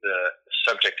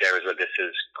subject areas where this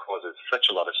causes such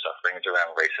a lot of suffering is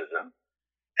around racism,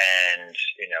 and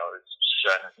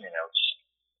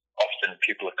often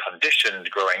people are conditioned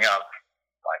growing up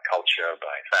by culture,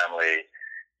 by family,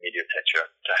 media, etc.,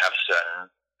 to have certain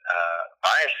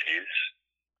biases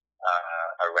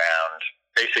around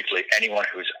basically anyone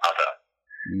who's other.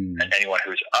 And anyone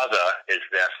who's other is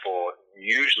therefore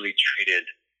usually treated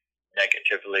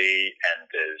negatively, and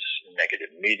there's negative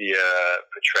media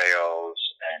portrayals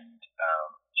and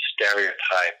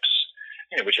stereotypes,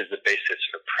 which is the basis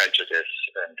for prejudice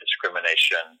and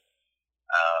discrimination.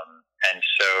 And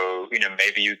so,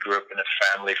 maybe you grew up in a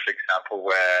family, for example,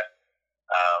 where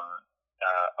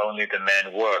only the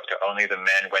men worked, or only the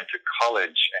men went to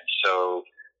college, and so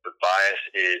the bias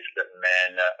is that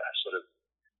men are sort of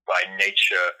by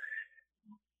nature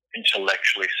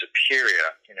intellectually superior,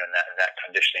 and that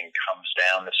conditioning comes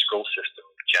down the school system.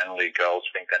 Generally, girls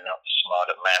think they're not smart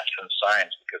at maths and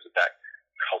science because of that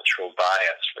cultural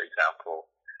bias, for example.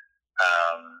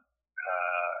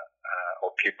 Or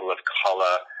people of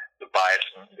color, the bias,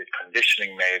 the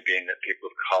conditioning may have been that people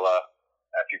of color,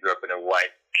 if you grew up in a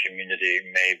white community,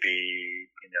 may be,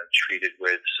 treated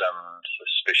with some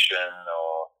suspicion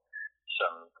or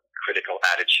some critical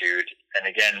attitude. And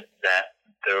again,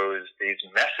 these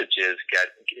messages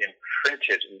get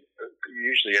imprinted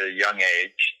usually at a young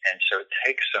age, and so it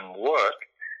takes some work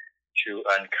to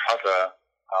uncover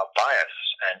our bias,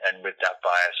 and with that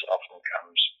bias often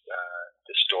comes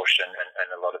distortion and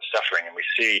a lot of suffering. And we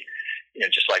see,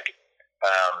 just like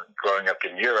growing up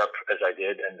in Europe, as I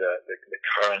did, and the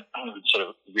current sort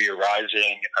of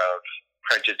re-arising of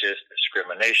prejudice,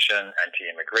 discrimination,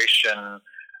 anti-immigration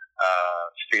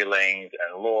feelings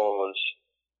and laws,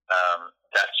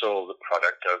 that's all the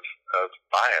product of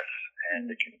bias, and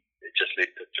it just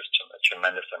leads to just a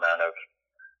tremendous amount of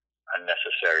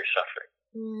unnecessary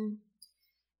suffering.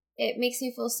 It makes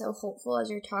me feel so hopeful as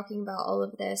you're talking about all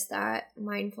of this, that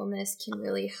mindfulness can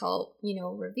really help,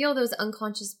 reveal those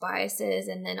unconscious biases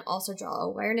and then also draw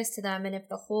awareness to them. And if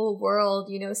the whole world,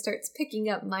 starts picking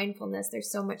up mindfulness,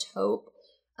 there's so much hope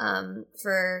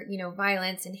for,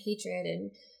 violence and hatred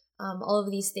and all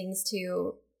of these things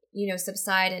to,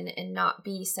 subside and not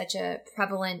be such a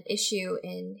prevalent issue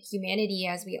in humanity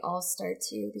as we all start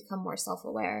to become more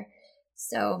self-aware.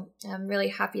 So I'm really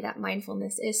happy that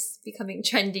mindfulness is becoming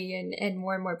trendy and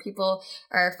more people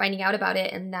are finding out about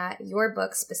it, and that your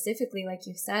book specifically, like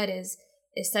you said, is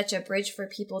such a bridge for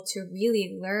people to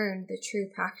really learn the true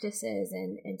practices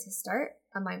and to start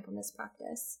a mindfulness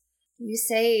practice. You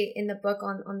say in the book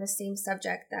on the same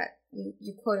subject that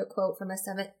you quote a quote from a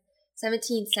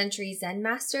 17th century Zen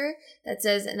master that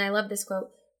says, and I love this quote,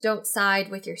 "Don't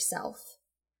side with yourself."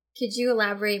 Could you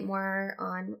elaborate more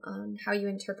on how you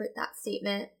interpret that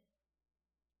statement?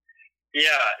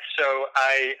 Yeah, so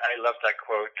I love that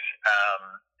quote,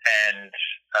 and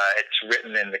it's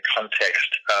written in the context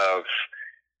of,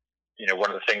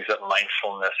 one of the things that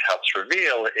mindfulness helps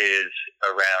reveal is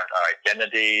around our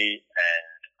identity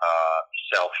and our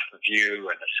self-view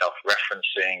and the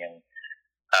self-referencing,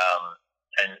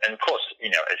 and of course,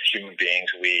 as human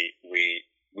beings,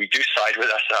 we do side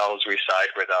with ourselves, we side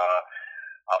with our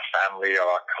family or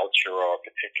our culture or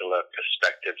particular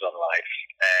perspectives on life.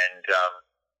 And,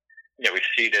 we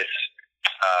see this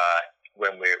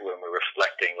when we're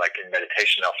reflecting, like in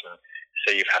meditation often,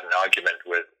 say you've had an argument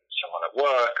with someone at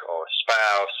work or a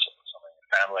spouse or someone in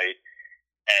the family,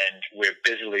 and we're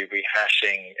busily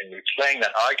rehashing and replaying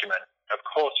that argument. Of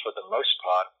course, for the most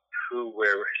part, who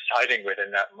we're siding with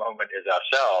in that moment is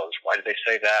ourselves. Why did they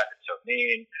say that? It's so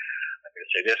mean. I'm going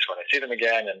to say this when I see them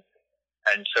again.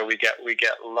 And so we get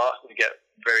lost, we get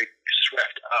very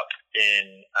swept up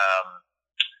in,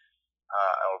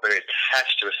 or very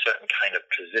attached to a certain kind of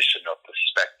position or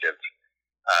perspective,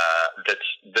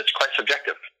 that's quite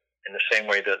subjective, in the same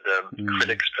way that the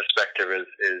critic's perspective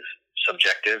is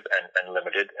subjective and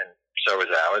limited, and so is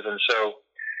ours. And so,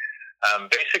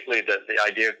 basically the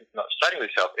idea of not studying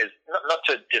yourself is not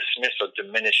to dismiss or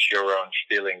diminish your own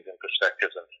feelings and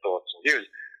perspectives and thoughts and views,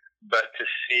 but to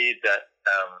see that,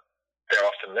 they're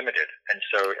often limited. And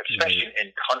so, especially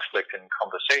in conflict and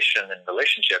conversation and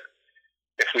relationship,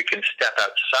 if we can step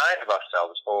outside of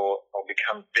ourselves or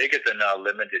become bigger than our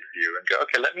limited view and go,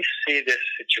 okay, let me see this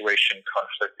situation,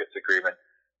 conflict, disagreement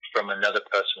from another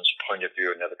person's point of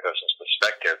view, another person's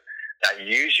perspective, that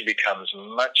usually becomes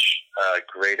much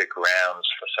greater grounds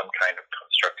for some kind of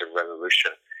constructive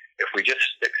resolution. If we just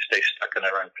stay stuck in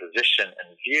our own position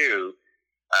and view,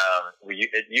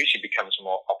 it usually becomes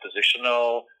more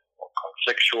oppositional, more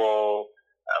conflictual.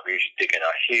 We usually dig in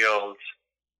our heels.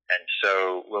 And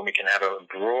so when we can have a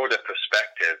broader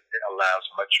perspective, it allows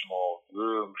much more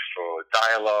room for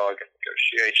dialogue and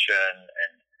negotiation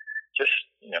and just,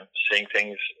 seeing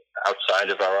things outside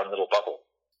of our own little bubble.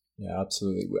 Yeah,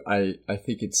 absolutely. I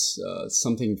think it's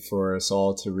something for us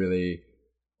all to really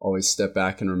always step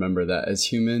back and remember that as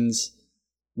humans,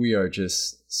 we are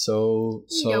just so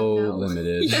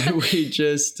limited. We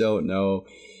just don't know.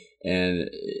 And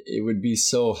it would be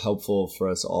so helpful for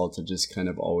us all to just kind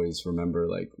of always remember,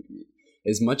 like,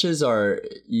 as much as our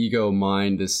ego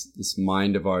mind, this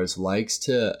mind of ours likes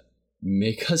to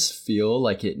make us feel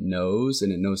like it knows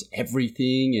and it knows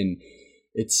everything. And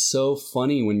it's so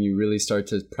funny when you really start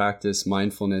to practice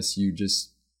mindfulness, you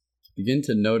just begin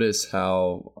to notice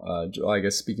how, I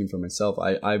guess speaking for myself,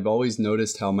 I've always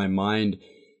noticed how my mind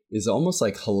is almost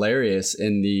like hilarious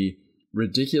in the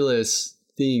ridiculous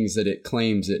things that it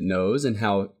claims it knows, and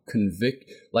how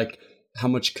how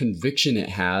much conviction it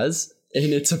has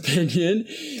in its opinion.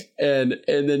 And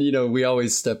then, we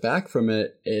always step back from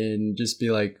it and just be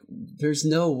like, there's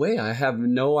no way. I have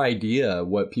no idea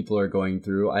what people are going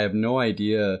through. I have no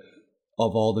idea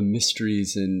of all the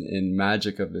mysteries and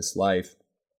magic of this life.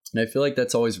 And I feel like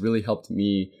that's always really helped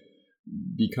me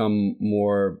become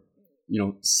more,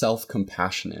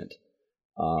 self-compassionate.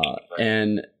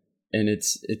 And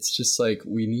it's just like,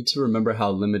 we need to remember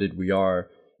how limited we are.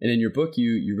 And in your book,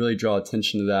 you really draw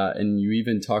attention to that. And you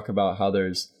even talk about how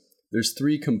there's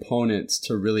 3 components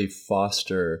to really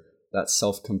foster that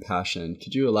self-compassion.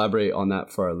 Could you elaborate on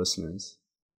that for our listeners?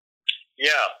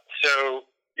 Yeah. So,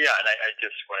 and I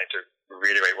just wanted to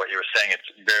reiterate what you were saying.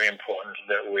 It's very important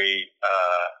that we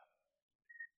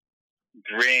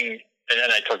bring, and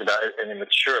then I talked about it, in a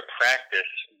mature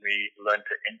practice, we learn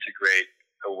to integrate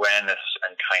awareness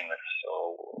and kindness,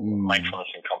 or mindfulness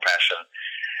and compassion.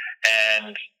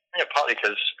 And partly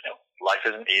because life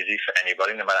isn't easy for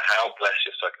anybody, no matter how blessed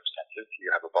your circumstances.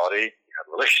 You have a body, you have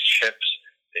relationships,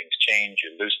 things change,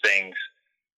 you lose things,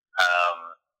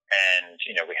 and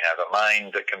we have a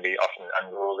mind that can be often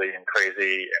unruly and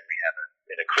crazy, and we have an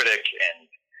inner critic. And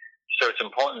so it's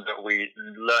important that we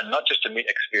learn not just to meet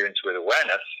experience with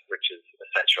awareness, which is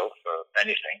essential for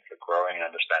anything, for growing and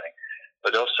understanding,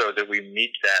 but also that we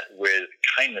meet that with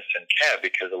kindness and care,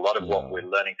 because a lot of what we're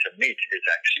learning to meet is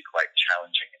actually quite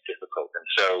challenging and difficult. And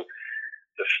so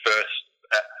the first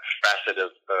facet of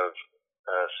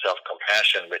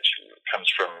self-compassion, which comes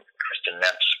from Kristen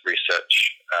Nepp's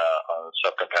research on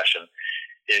self-compassion,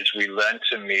 is we learn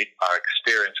to meet our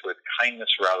experience with kindness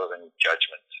rather than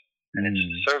judgment. And it's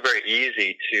so very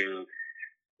easy to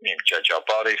judge our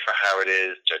body for how it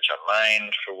is, judge our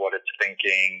mind for what it's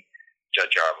thinking,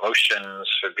 judge our emotions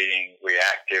for being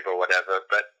reactive or whatever.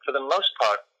 But for the most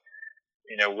part,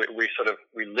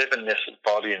 we live in this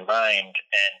body and mind,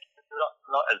 and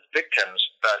not as victims,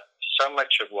 but so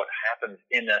much of what happens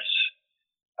in us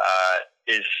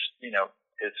is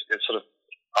sort of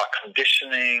our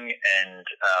conditioning and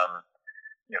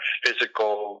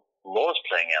physical laws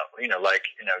playing out.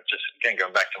 Just again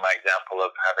going back to my example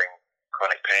of having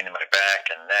chronic pain in my back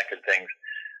and neck and things.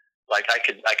 Like I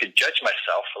could judge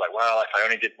myself for if I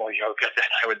only did more yoga,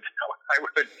 then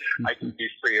I could be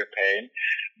free of pain.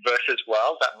 Versus,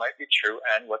 that might be true,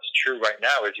 and what's true right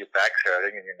now is your back's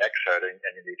hurting and your neck's hurting,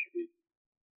 and you need to be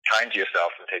kind to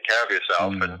yourself and take care of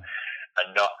yourself, and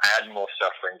not add more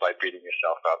suffering by beating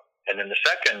yourself up. And then the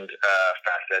second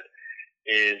facet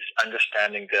is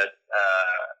understanding that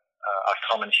our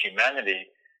common humanity.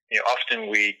 Often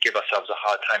we give ourselves a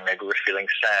hard time. Maybe we're feeling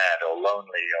sad or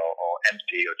lonely or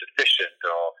empty or deficient,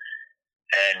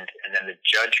 and then the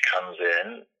judge comes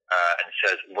in and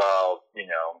says,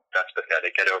 that's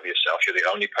pathetic. Get over yourself. You're the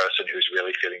only person who's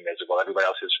really feeling miserable. Everybody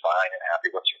else is fine and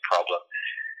happy. What's your problem?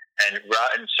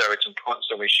 And so it's important.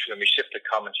 So when we shift to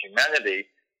common humanity,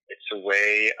 it's a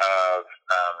way of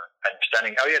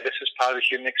understanding. Oh yeah, this is part of the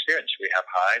human experience. We have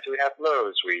highs, we have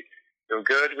lows. We feel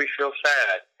good, we feel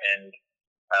sad, and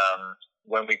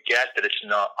when we get that it's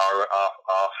not our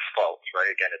fault, right?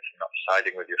 Again, it's not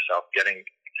siding with yourself,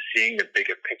 seeing the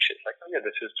bigger picture. It's like, oh yeah,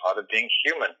 this is part of being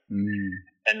human.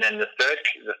 And then the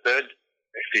third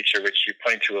feature, which you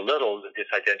point to a little, the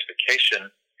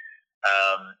disidentification.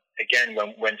 Again,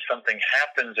 when something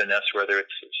happens in us, whether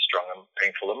it's a strong and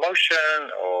painful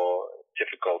emotion or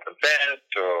difficult event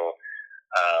or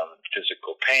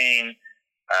physical pain,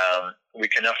 we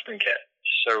can often get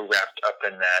so wrapped up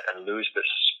in that and lose the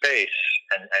space.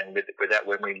 And with that,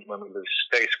 when we lose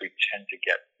space, we tend to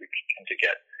get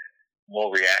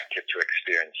more reactive to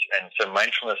experience. And so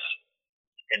mindfulness,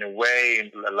 in a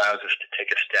way, allows us to take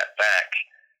a step back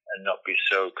and not be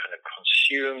so kind of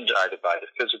consumed either by the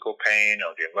physical pain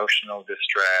or the emotional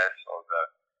distress or the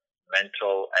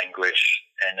mental anguish,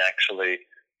 and actually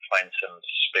find some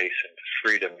space and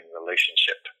freedom in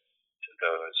relationship to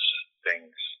those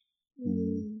things.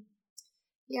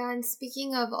 Yeah, and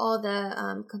speaking of all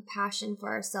the compassion for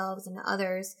ourselves and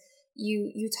others,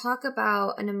 you talk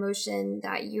about an emotion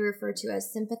that you refer to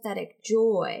as sympathetic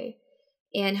joy,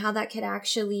 and how that could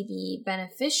actually be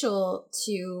beneficial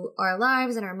to our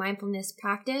lives and our mindfulness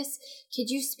practice. Could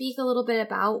you speak a little bit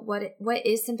about what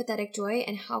is sympathetic joy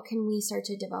and how can we start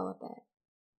to develop it?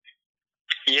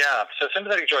 Yeah, so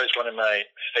sympathetic joy is one of my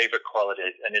favorite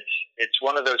qualities, and it's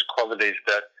one of those qualities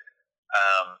that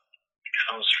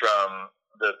comes from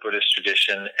the Buddhist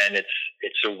tradition, and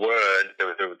it's a word. The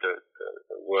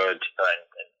word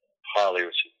in Pali,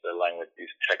 which is the language these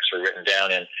texts are written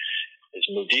down in, is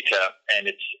mudita,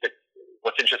 and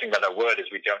what's interesting about that word is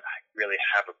we don't really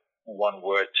have one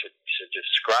word to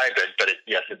describe it, but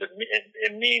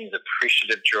it means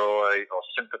appreciative joy or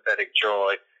sympathetic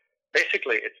joy.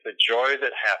 Basically, it's the joy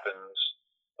that happens,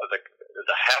 or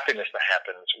the happiness that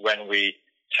happens when we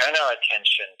turn our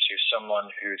attention to someone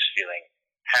who's feeling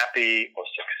happy or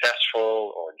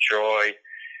successful or joy,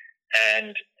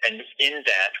 and in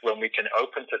that, when we can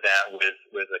open to that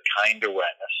with a kind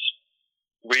awareness,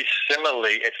 we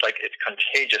similarly, it's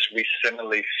contagious. We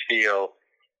similarly feel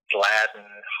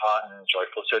gladdened, heartened,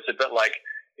 joyful. So it's a bit like,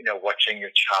 watching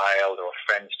your child or a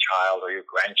friend's child or your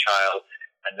grandchild,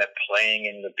 and they're playing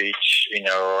in the beach,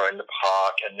 or in the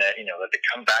park, and they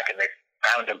come back and they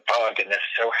found a bug, and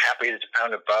they're so happy to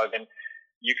found a bug, and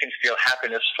you can feel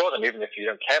happiness for them, even if you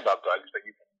don't care about bugs, but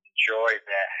you can enjoy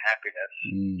their happiness.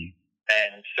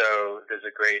 And so there's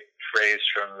a great phrase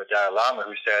from the Dalai Lama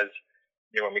who says,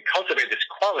 when we cultivate this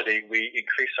quality, we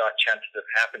increase our chances of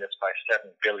happiness by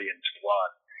 7 billion to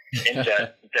 1. In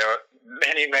that there are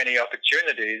many, many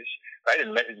opportunities, right? And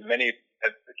many,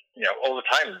 all the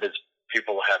time there's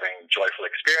people having joyful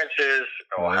experiences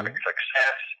or having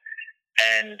success.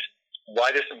 And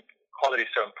why this quality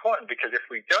is so important? Because if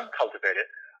we don't cultivate it,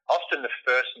 often the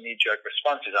first knee-jerk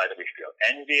response is either we feel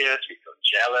envious, we feel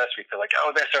jealous, we feel like,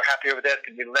 oh, they're so happy over there, it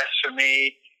can be less for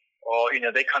me, or,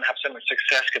 they can't have so much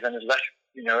success because then there's less,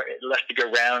 less to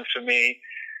go around for me.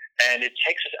 And it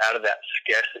takes us out of that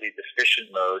scarcity deficient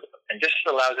mode and just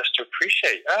allows us to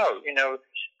appreciate,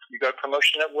 you got a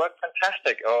promotion at work,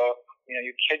 fantastic. Or,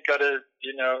 your kid got an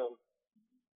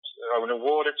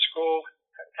award at school,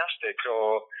 fantastic.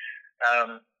 Or,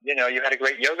 you had a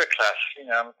great yoga class,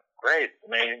 great.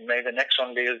 May the next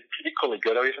one be equally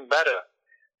good or even better.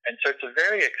 And so it's a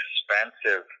very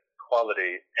expansive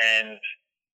quality, and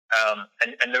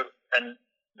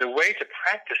the way to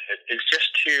practice it is just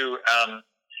to,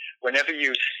 whenever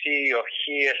you see or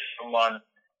hear someone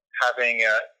having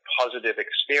a positive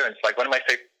experience, like one of my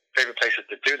favorite places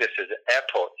to do this is at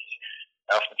airports.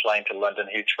 I often fly into London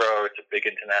Heathrow. It's a big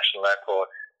international airport.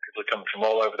 People come from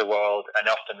all over the world, and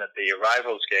often at the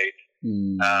arrivals gate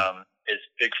is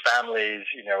big families,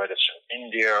 whether it's from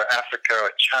India or Africa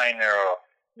or China or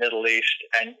Middle East,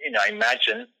 and I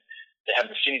imagine they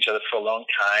haven't seen each other for a long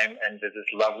time, and there's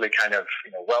this lovely kind of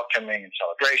welcoming and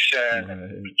celebration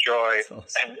and joy,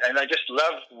 awesome. and I just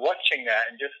love watching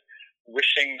that and just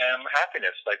wishing them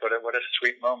happiness. Like what a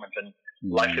sweet moment, and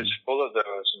life is full of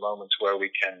those moments where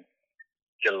we can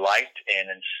delight in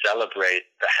and celebrate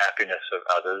the happiness of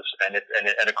others, and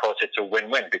of course it's a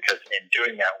win-win, because in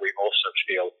doing that we also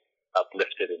feel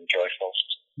uplifted and joyful.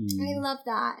 I love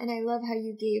that, and I love how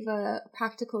you gave a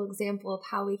practical example of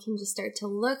how we can just start to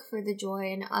look for the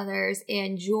joy in others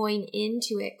and join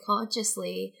into it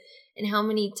consciously, and how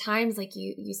many times, like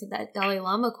you said that Dalai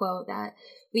Lama quote, that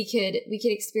we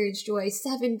could experience joy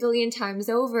 7 billion times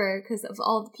over because of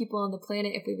all the people on the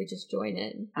planet if we would just join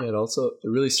in. Yeah, it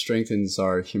really strengthens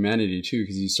our humanity too,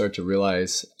 because you start to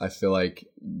realize, I feel like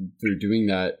through doing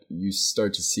that, you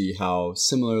start to see how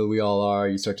similar we all are.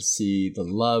 You start to see the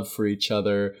love for each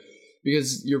other,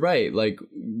 because you're right. Like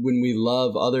when we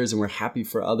love others and we're happy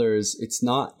for others,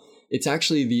 it's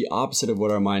actually the opposite of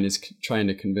what our mind is trying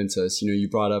to convince us. You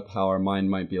brought up how our mind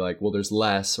might be like, well, there's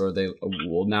less, or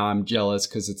now I'm jealous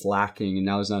because it's lacking and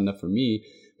now there's not enough for me.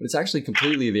 But it's actually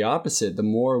completely the opposite. The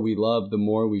more we love, the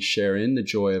more we share in the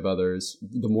joy of others,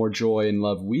 the more joy and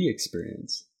love we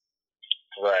experience.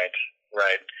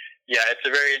 Right. Yeah, it's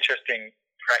a very interesting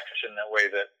practice in that way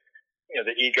that,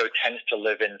 the ego tends to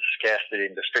live in scarcity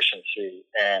and deficiency.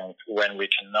 And when we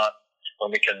can not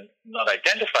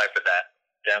identify for that,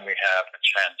 then we have a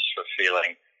chance for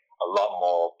feeling a lot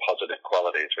more positive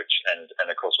qualities, and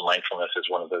of course mindfulness is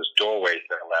one of those doorways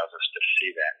that allows us to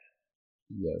see that.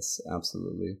 Yes,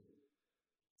 absolutely.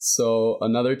 So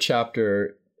another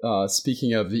chapter,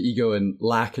 speaking of the ego and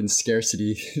lack and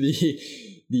scarcity,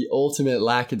 the ultimate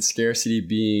lack and scarcity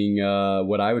being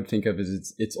what I would think of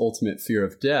as its ultimate fear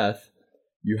of death.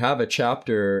 You have a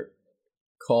chapter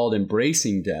called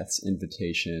Embracing Death's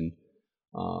Invitation.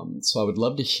 So I would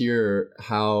love to hear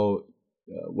how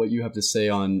what you have to say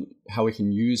on how we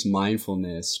can use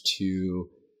mindfulness to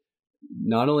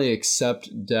not only accept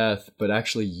death, but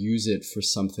actually use it for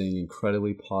something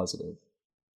incredibly positive.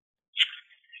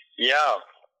 Yeah.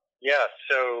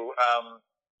 So,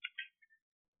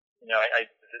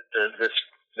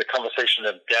 the conversation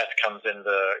of death comes in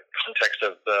the context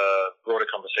of the broader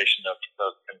conversation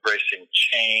of embracing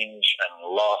change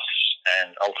and loss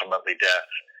and ultimately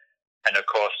death. And of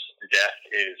course, death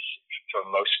is, for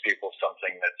most people,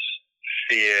 something that's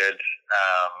feared,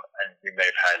 and we may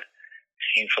have had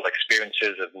painful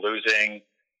experiences of losing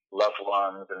loved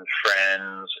ones and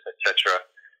friends, etc.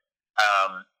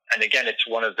 And again, it's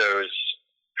one of those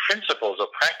principles or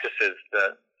practices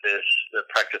that the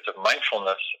practice of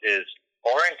mindfulness is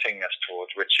orienting us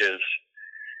towards, which is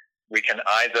we can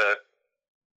either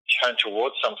turn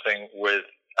towards something with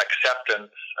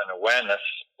acceptance and awareness,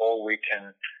 or we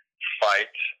can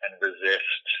fight and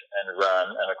resist and run.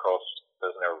 And of course,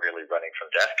 there's no really running from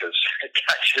death because it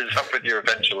catches up with you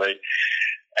eventually.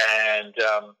 And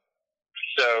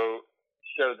so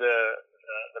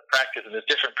the practice, and there's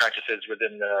different practices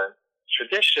within the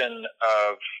tradition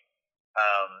of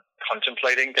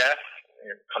contemplating death,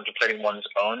 contemplating one's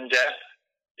own death,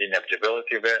 the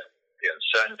inevitability of it, the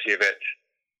uncertainty of it.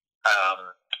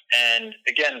 And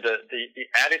again, the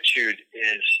attitude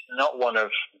is not one of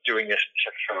doing this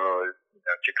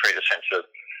to create a sense of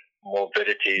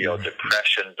morbidity or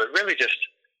depression, but really just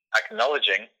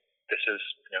acknowledging this is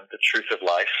the truth of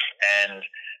life, and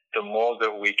the more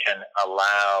that we can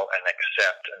allow and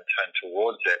accept and turn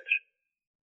towards it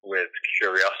with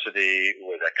curiosity,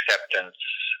 with acceptance,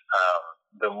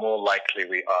 the more likely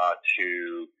we are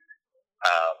to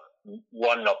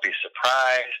one, not be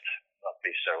surprised, not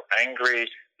be so angry,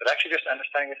 but actually just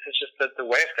understanding this is just the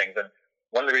way of things. And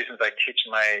one of the reasons I teach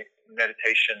my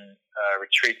meditation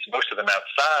retreats, most of them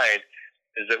outside,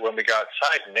 is that when we go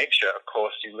outside in nature, of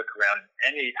course, you look around,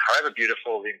 however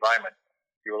beautiful the environment,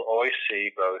 you will always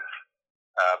see both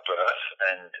birth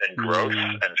and growth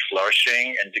and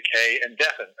flourishing and decay and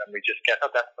death. And we just get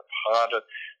that's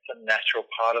the natural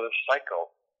part of the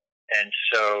cycle. And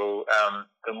so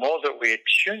the more that we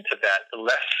attune to that, the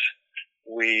less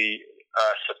we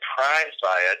are surprised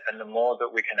by it, and the more that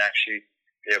we can actually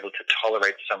be able to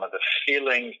tolerate some of the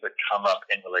feelings that come up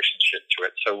in relationship to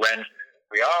it. So when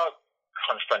we are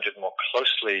confronted more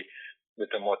closely with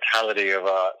the mortality of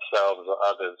ourselves or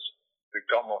others, we've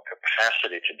got more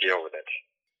capacity to deal with it.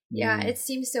 Yeah, it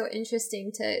seems so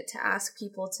interesting to ask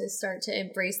people to start to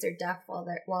embrace their death while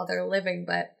they're living,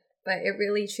 but it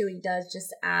really truly does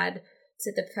just add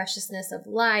to the preciousness of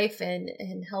life and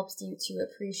helps you to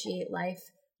appreciate life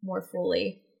more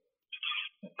fully.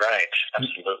 Right,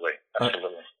 absolutely.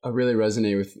 I really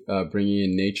resonate with bringing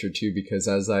in nature too, because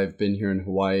as I've been here in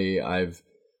Hawaii, I've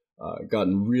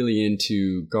gotten really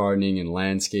into gardening and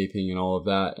landscaping and all of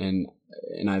that, and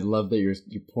I love that you're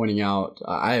pointing out.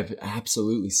 I have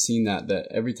absolutely seen that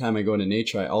every time I go into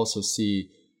nature, I also see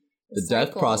the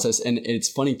death process. And it's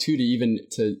funny too to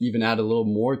even add a little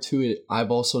more to it.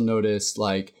 I've also noticed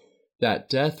like that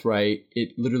death, right?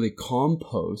 It literally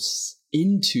composts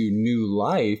into new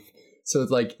life. So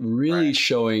it's like really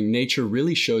showing, nature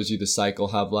really shows you the cycle,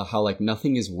 how like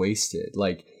nothing is wasted.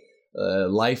 Like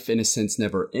life in a sense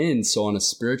never ends. So on a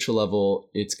spiritual level,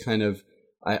 it's kind of,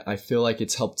 I feel like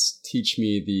it's helped teach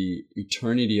me the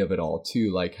eternity of it all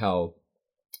too. Like how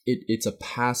it's a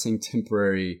passing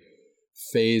temporary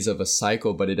phase of a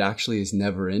cycle, but it actually is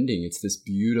never ending. It's this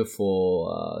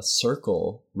beautiful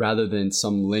circle rather than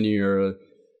some linear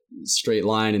straight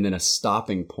line and then a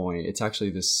stopping point. It's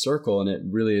actually this circle, and it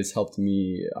really has helped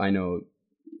me, I know,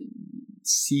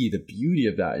 see the beauty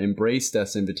of that, embrace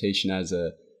death's invitation as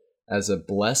a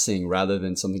blessing rather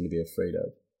than something to be afraid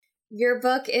of. Your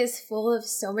book is full of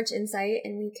so much insight,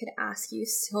 and we could ask you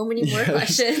so many more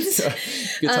questions.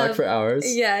 We could talk for hours.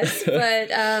 Yes, but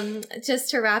just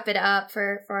to wrap it up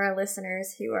for our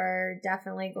listeners who are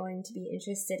definitely going to be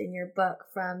interested in your book,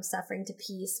 From Suffering to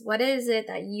Peace, what is it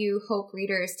that you hope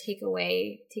readers take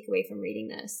away from reading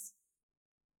this?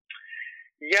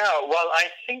 Yeah, well, I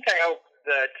hope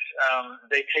that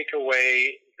they take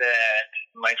away that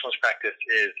mindfulness practice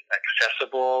is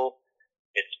accessible.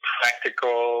 It's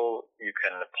practical. You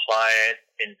can apply it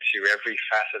into every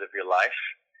facet of your life.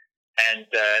 And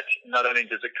that not only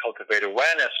does it cultivate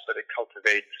awareness, but it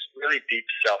cultivates really deep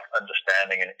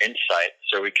self-understanding and insight,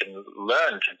 so we can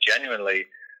learn to genuinely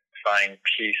find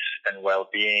peace and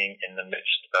well-being in the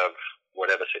midst of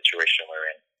whatever situation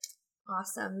we're in.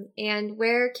 Awesome. And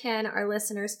where can our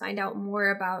listeners find out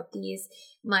more about these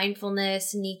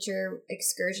mindfulness nature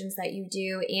excursions that you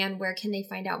do, and where can they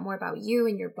find out more about you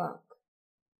and your book?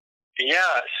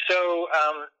 Yeah, so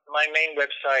my main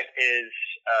website is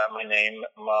my name,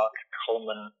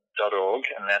 markcoleman.org,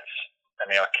 and that's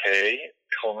M-A-R-K,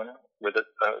 Coleman with it,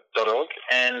 .org.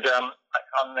 And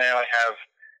on there I have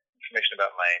information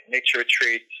about my nature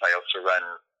retreats. I also run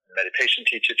meditation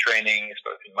teacher trainings,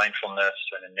 both in mindfulness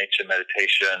and in nature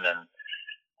meditation, and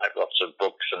I have lots of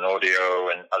books and audio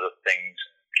and other things,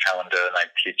 calendar, and I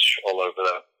teach all over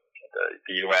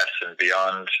the US and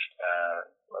beyond,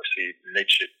 mostly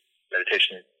nature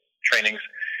meditation trainings.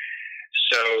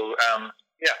 So,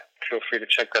 feel free to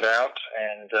check that out,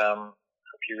 and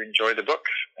hope you enjoy the book,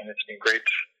 and it's been great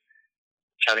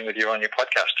chatting with you on your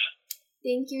podcast.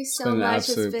 Thank you so much.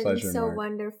 It's been pleasure, so Mark.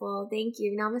 wonderful. Thank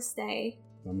you. Namaste.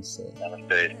 Namaste.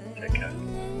 Namaste. Take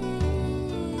care.